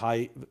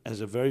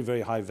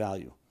 very high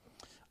value.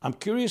 I'm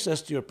curious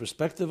as to your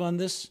perspective on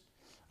this.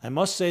 I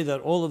must say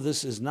that all of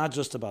this is not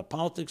just about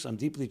politics. I'm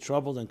deeply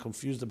troubled and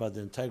confused about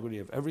the integrity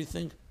of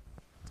everything.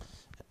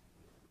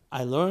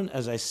 I learn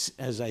as I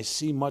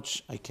see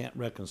much I can't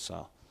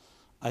reconcile.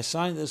 I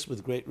sign this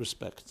with great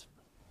respect.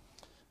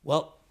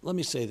 Well, let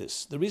me say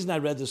this. The reason I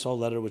read this whole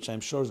letter, which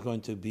I'm sure is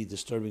going to be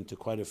disturbing to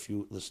quite a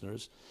few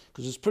listeners,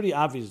 because it's pretty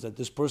obvious that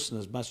this person,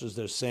 as much as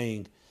they're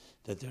saying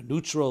that they're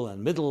neutral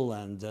and middle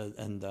and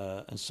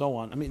so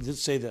on, I mean, they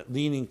say that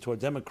leaning toward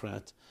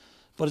Democrat,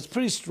 but it's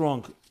pretty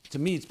strong. To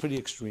me, it's pretty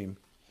extreme,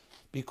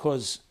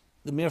 because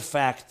the mere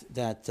fact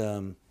that,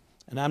 and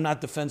I'm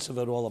not defensive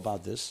at all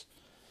about this,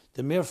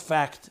 the mere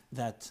fact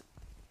that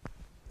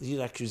these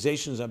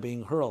accusations are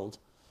being hurled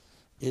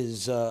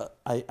is, I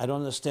don't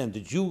understand.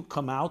 Did you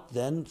come out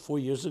then 4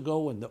 years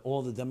ago when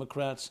all the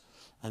Democrats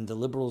and the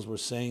liberals were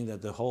saying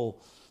that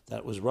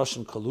that was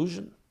Russian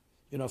collusion?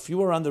 You know, if you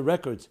were on the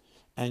record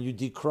and you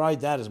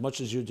decried that as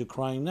much as you're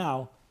decrying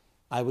now,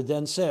 I would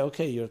then say,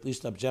 okay, you're at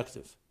least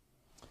objective.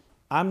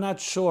 I'm not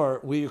sure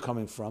where you're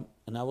coming from,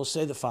 and I will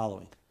say the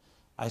following.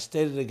 I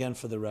state it again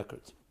for the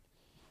record.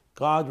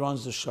 God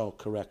runs the show,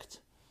 correct.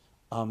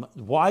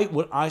 Why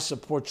would I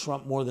support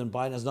Trump more than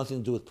Biden? It has nothing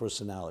to do with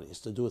personality. It's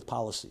to do with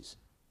policies.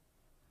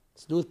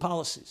 It's to do with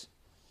policies.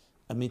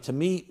 I mean, to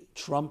me,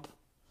 Trump,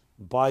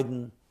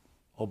 Biden,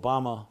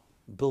 Obama,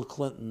 Bill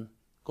Clinton,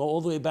 go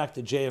all the way back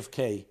to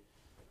JFK,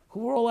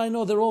 who are all I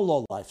know, they're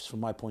all lowlifes from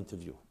my point of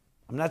view.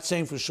 I'm not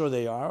saying for sure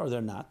they are or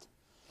they're not.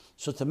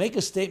 So to make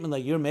a statement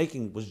like you're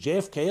making, was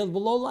JFK a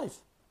lowlife?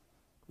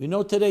 We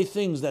know today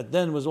things that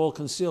then was all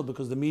concealed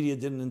because the media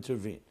didn't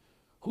intervene.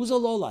 Who's a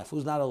lowlife?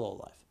 Who's not a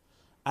lowlife?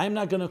 I'm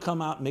not going to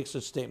come out and make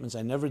such statements.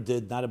 I never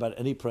did, not about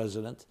any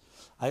president.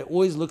 I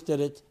always looked at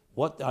it,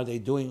 what are they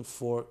doing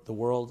for the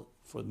world,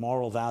 for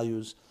moral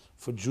values,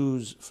 for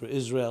Jews, for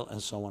Israel,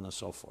 and so on and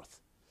so forth.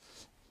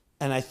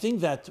 And I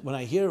think that when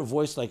I hear a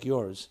voice like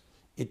yours,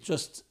 it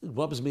just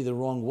rubs me the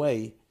wrong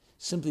way,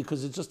 simply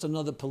because it's just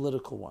another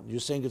political one. You're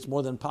saying it's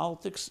more than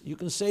politics? You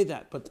can say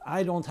that, but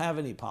I don't have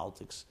any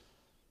politics.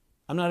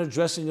 I'm not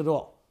addressing it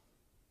all.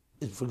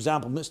 For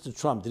example, Mr.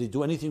 Trump, did he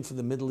do anything for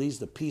the Middle East,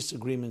 the peace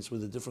agreements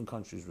with the different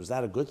countries? Was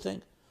that a good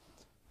thing?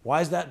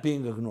 Why is that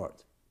being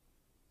ignored?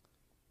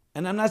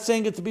 And I'm not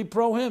saying it to be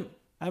pro-him.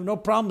 I have no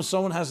problem if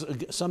someone has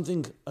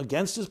something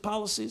against his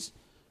policies,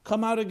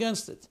 come out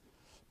against it.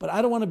 But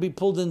I don't want to be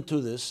pulled into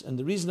this, and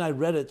the reason I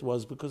read it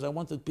was because I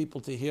wanted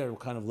people to hear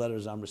what kind of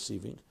letters I'm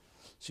receiving.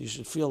 So you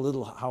should feel a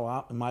little how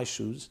out in my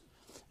shoes.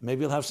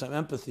 Maybe you'll have some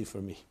empathy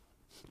for me.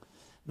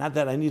 Not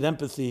that I need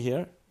empathy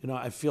here.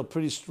 I feel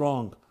pretty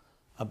strong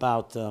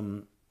about,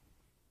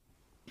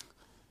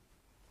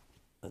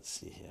 let's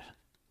see here.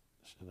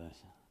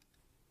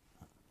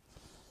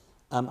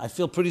 I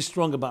feel pretty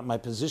strong about my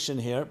position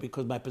here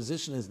because my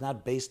position is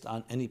not based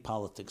on any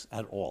politics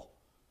at all.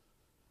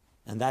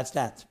 And that's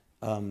that.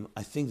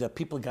 I think that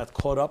people got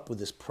caught up with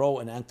this pro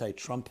and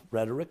anti-Trump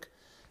rhetoric,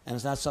 and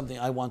it's not something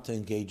I want to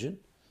engage in.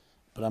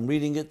 But I'm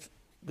reading it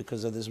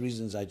because of these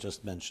reasons I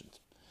just mentioned.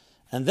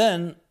 And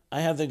then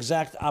I have the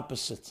exact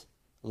opposite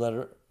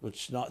letter,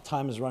 which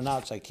time has run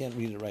out, so I can't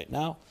read it right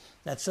now,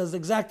 that says the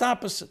exact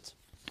opposite.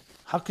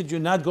 How could you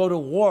not go to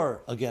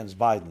war against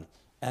Biden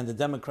and the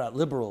Democrat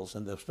liberals,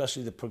 and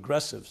especially the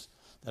progressives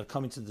that are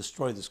coming to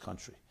destroy this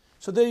country?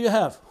 So there you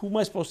have. Who am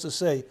I supposed to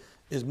say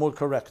is more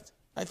correct?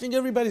 I think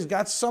everybody's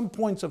got some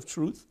points of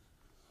truth,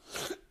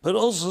 but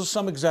also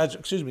some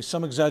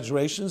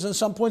exaggerations and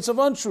some points of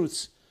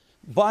untruths.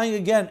 Buying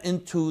again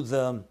into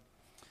the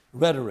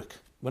rhetoric.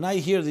 When I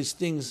hear these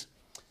things,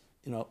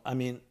 I've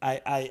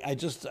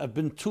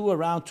been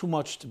around too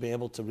much to be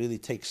able to really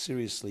take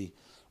seriously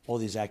all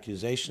these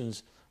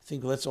accusations. I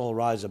think let's all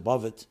rise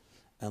above it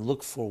and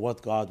look for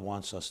what God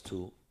wants us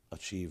to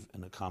achieve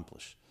and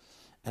accomplish.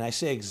 And I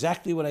say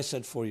exactly what I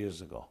said 4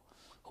 years ago.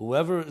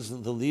 Whoever is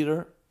the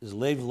leader is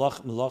Lev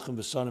Melachim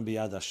V'Sanim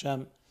B'Yad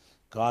Hashem.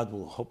 God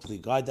will hopefully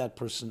guide that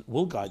person,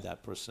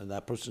 and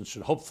that person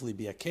should hopefully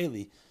be a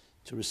keli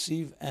to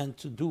receive and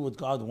to do what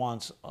God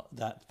wants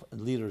that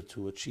leader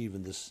to achieve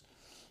in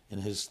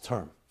his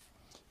term.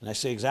 And I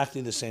say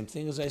exactly the same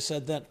thing as I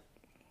said then.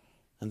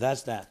 And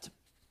that's that.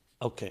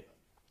 Okay.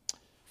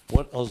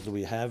 What else do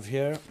we have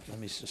here? Let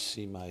me just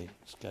see my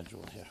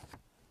schedule here.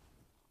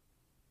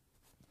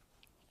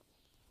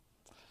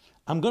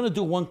 I'm going to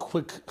do one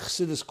quick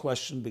Chassidus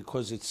question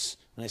because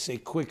when I say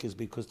quick, is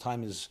because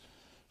time is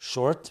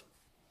short.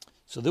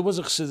 So there was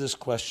a Chassidus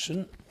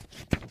question.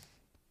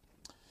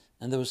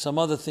 And there were some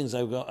other things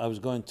I was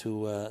going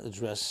to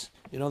address.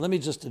 Let me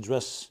just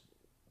address.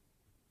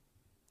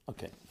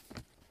 Okay.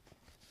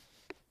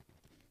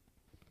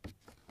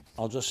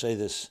 I'll just say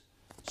this.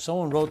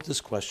 Someone wrote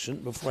this question,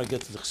 before I get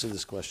to the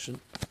Chassidus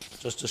question,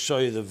 just to show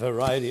you the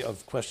variety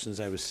of questions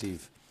I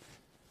receive.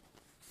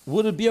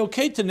 Would it be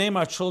okay to name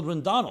our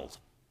children Donald?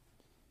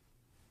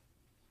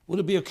 Would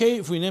it be okay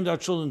if we named our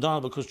children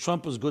Donald because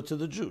Trump was good to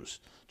the Jews?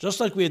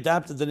 Just like we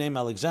adapted the name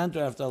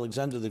Alexander after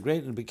Alexander the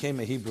Great and it became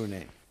a Hebrew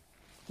name.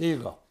 There you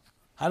go.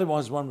 How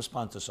does one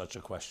respond to such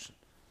a question?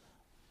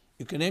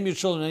 You can name your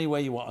children any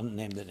way you want to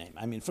name the name.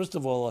 First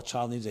of all, a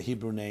child needs a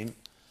Hebrew name,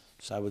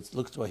 so I would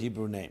look to a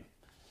Hebrew name.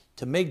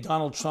 To make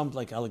Donald Trump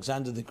like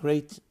Alexander the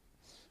Great,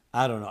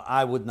 I don't know.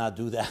 I would not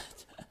do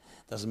that.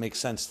 Doesn't make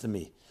sense to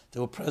me.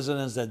 There were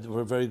presidents that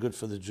were very good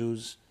for the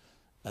Jews,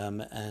 and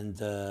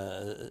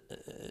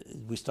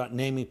we start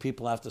naming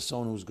people after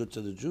someone who's good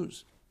to the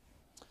Jews.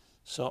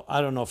 So I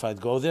don't know if I'd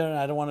go there.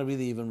 I don't want to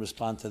really even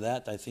respond to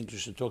that. I think you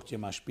should talk to your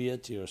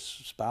mashpia, to your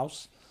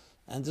spouse,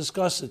 and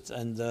discuss it.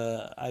 And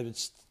I would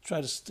try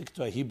to stick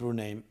to a Hebrew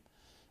name,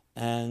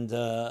 and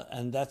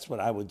that's what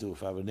I would do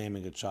if I were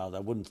naming a child. I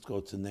wouldn't go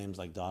to names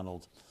like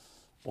Donald,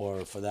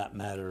 or for that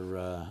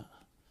matter,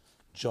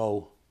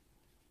 Joe,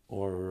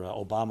 or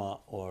Obama,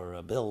 or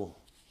Bill,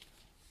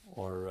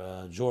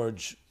 or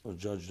George, or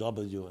George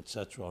W.,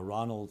 etc., or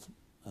Ronald,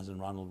 as in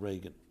Ronald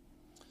Reagan.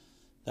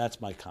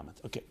 That's my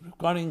comment. Okay,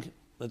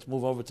 let's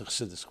move over to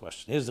Chassidus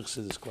question. Here's the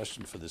Chassidus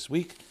question for this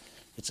week.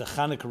 It's a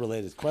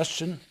Hanukkah-related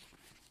question.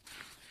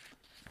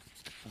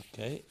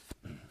 Okay.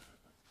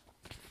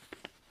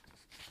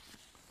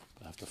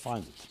 I have to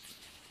find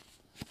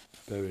it.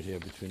 Buried here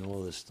between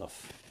all this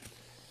stuff.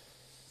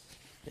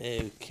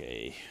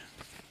 Okay.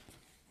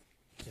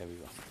 There we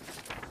go.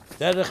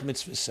 Derech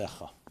mitzvah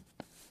secha.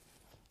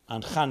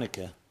 On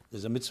Hanukkah,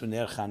 there's a mitzvah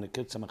near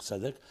Hanukkah, Tzemach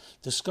Tzedek,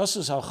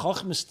 discusses how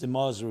Chochmas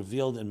Dima is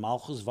revealed in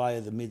Malchus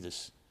via the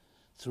Midas,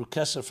 through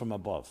Keser from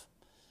above,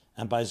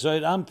 and by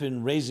Zohar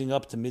Ampin raising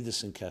up to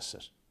Midas and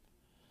Keser.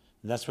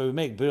 And that's why we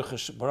make Baruch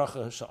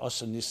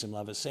Sha'asa Nisim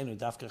Lavasenu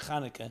Dafka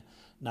Hanukkah,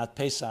 not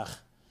Pesach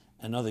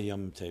and other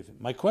Yom Tevim.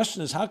 My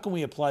question is, how can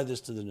we apply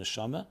this to the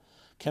neshama?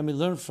 Can we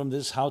learn from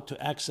this how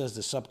to access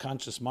the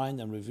subconscious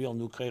mind and reveal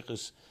new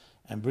keiches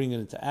and bring it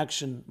into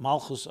action,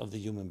 Malchus of the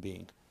human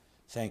being.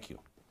 Thank you.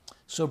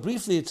 So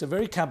briefly, it's a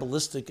very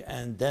Kabbalistic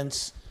and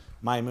dense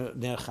Maimer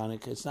Ner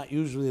Chanukah. It's not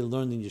usually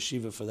learned in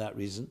yeshiva for that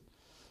reason.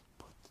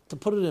 To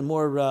put it in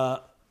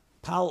more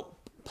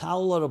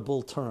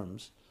palatable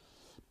terms,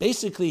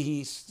 basically he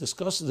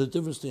discusses the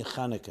difference between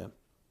Chanukah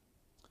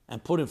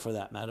and Purim for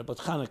that matter, but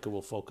Chanukah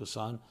we'll focus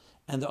on,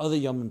 and the other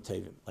Yomim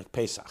Tevim, like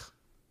Pesach.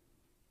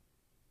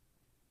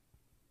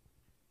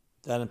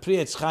 That in Pri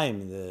Etz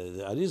Chaim,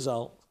 the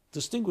Arizal,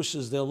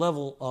 distinguishes their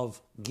level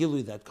of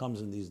Gilui that comes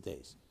in these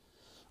days.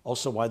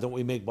 Also, why don't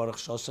we make Baruch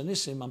Shas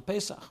Nisim on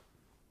Pesach,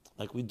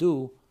 like we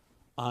do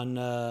on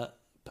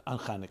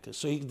Chanukah?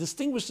 So he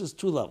distinguishes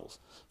two levels.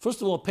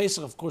 First of all,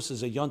 Pesach, of course,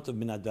 is a Yontav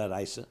min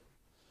Adaraisa.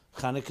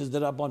 Chanukah is the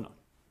Rabbanon,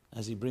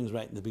 as he brings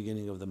right in the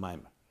beginning of the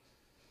Maimer.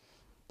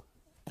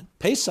 And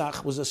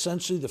Pesach was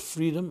essentially the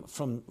freedom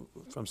from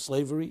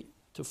slavery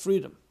to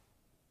freedom.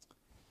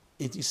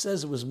 He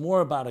says it was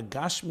more about a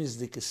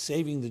Gashmiz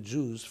saving the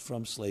Jews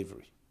from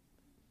slavery.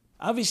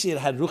 Obviously, it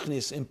had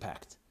Ruchnius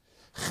impact.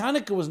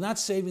 Chanukah was not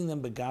saving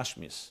them by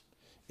Gashmiz.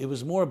 It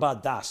was more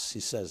about Das, he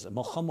says, a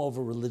Melchama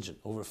over religion,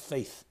 over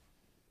faith.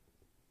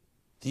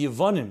 The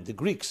Yevonim, the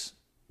Greeks,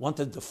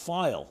 wanted to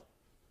defile,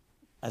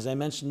 as I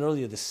mentioned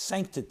earlier, the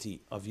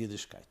sanctity of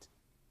Yiddishkeit.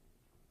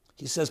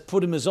 He says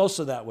Purim is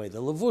also that way.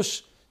 The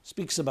Levush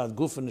speaks about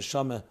Guf and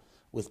Neshama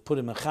with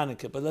Purim and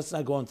Chanukah, but let's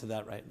not go into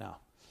that right now.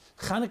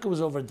 Chanukah was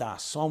over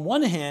Das. So on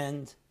one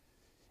hand,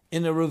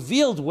 in a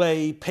revealed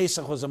way,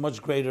 Pesach was a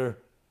much greater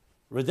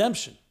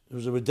redemption. It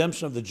was a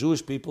redemption of the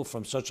Jewish people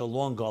from such a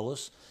long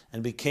gullus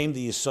and became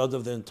the yesod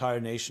of the entire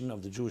nation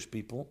of the Jewish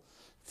people,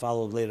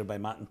 followed later by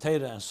Matan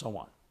Torah and so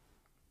on.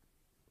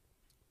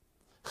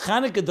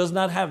 Chanukah does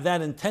not have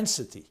that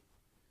intensity.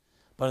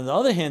 But on the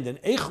other hand, in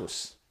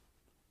Eichus,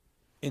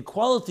 in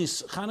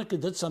qualities,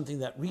 Chanukah did something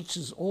that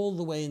reaches all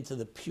the way into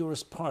the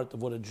purest part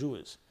of what a Jew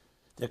is,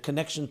 their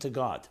connection to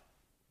God.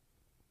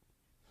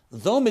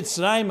 Though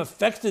Mitzrayim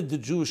affected the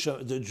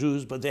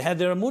Jews, but they had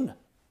their Amunah.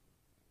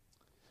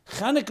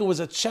 Chanukah was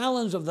a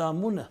challenge of the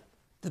Amunah,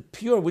 the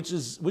pure, which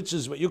is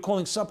what you're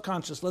calling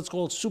subconscious, let's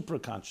call it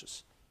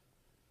supraconscious.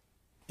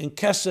 In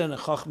Keser and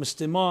Chachmas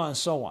Timah and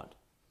so on.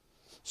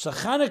 So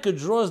Chanukah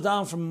draws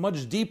down from a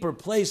much deeper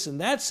place in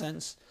that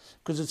sense,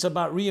 because it's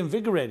about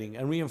reinvigorating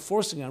and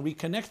reinforcing and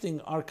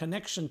reconnecting our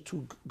connection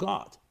to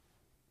God.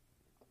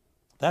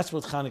 That's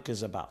what Chanukah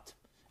is about.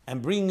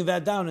 And bringing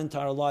that down into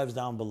our lives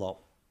down below.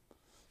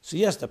 So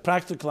yes, the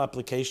practical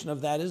application of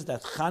that is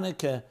that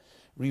Chanukah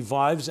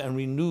revives and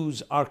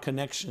renews our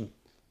connection,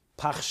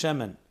 Pach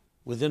Shemen,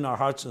 within our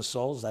hearts and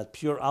souls, that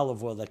pure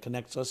olive oil that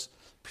connects us,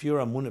 pure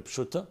Amunah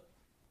Pshuta.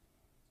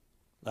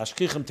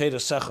 Lashkichem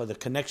Teirasecha, the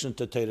connection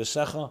to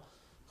Teirasecha,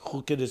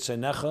 Chukei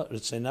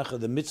Ritzenecha,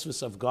 the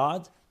mitzvahs of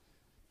God,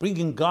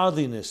 bringing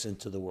godliness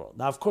into the world.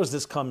 Now, of course,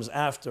 this comes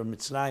after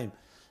Mitzrayim,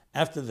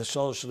 after the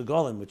Shalosh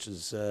Regalim, which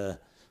is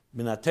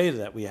Minat Torah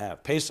that we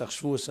have, Pesach,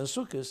 Shavuos, and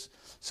Sukkot.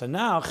 So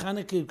now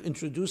Chanukah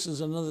introduces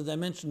another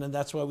dimension, and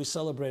that's why we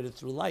celebrate it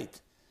through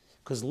light.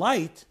 Because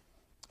light,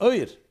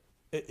 Oyer,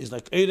 is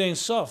like Eir Ein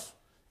Sof,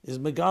 is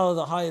Megala,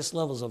 the highest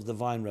levels of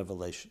divine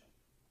revelation.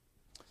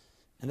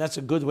 And that's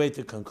a good way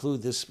to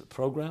conclude this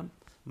program.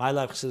 My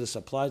Life Chassidus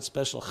Applied,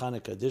 special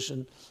Chanukah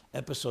edition,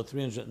 episode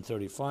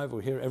 335.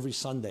 We're here every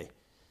Sunday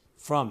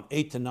from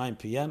 8 to 9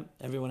 p.m.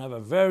 Everyone have a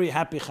very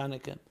happy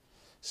Chanukah.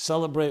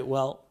 Celebrate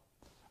well.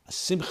 A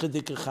Simcha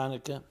Dika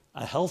Chanukah,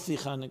 a healthy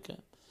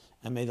Chanukah.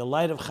 And may the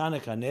light of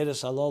Chanukah,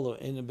 Neres Halolu,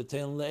 in the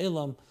B'Teil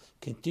Le'elam,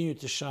 continue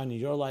to shine in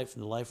your life,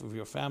 in the life of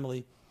your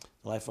family,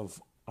 the life of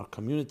our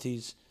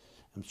communities,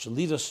 and shall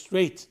lead us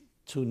straight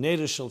to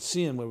Neres Shel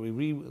Tzion, where we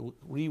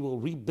will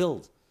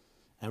rebuild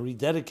and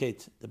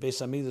rededicate the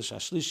Beis Hamikdash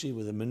Ashlishi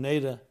with the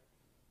Menorah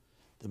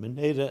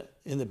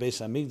in the Beis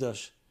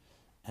Hamikdash,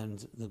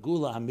 and the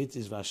Geula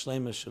Hamitis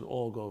V'Hashlema should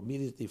all go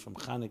immediately from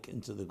Chanukah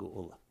into the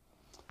Geula.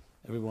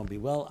 Everyone be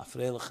well.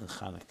 Afreilach and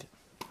Chanukah.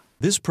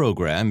 This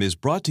program is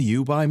brought to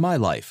you by My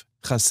Life,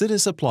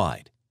 Chassidus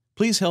Applied.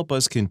 Please help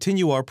us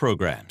continue our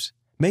programs.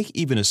 Make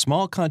even a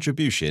small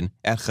contribution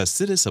at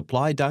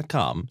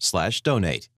chassidusapply.com/donate.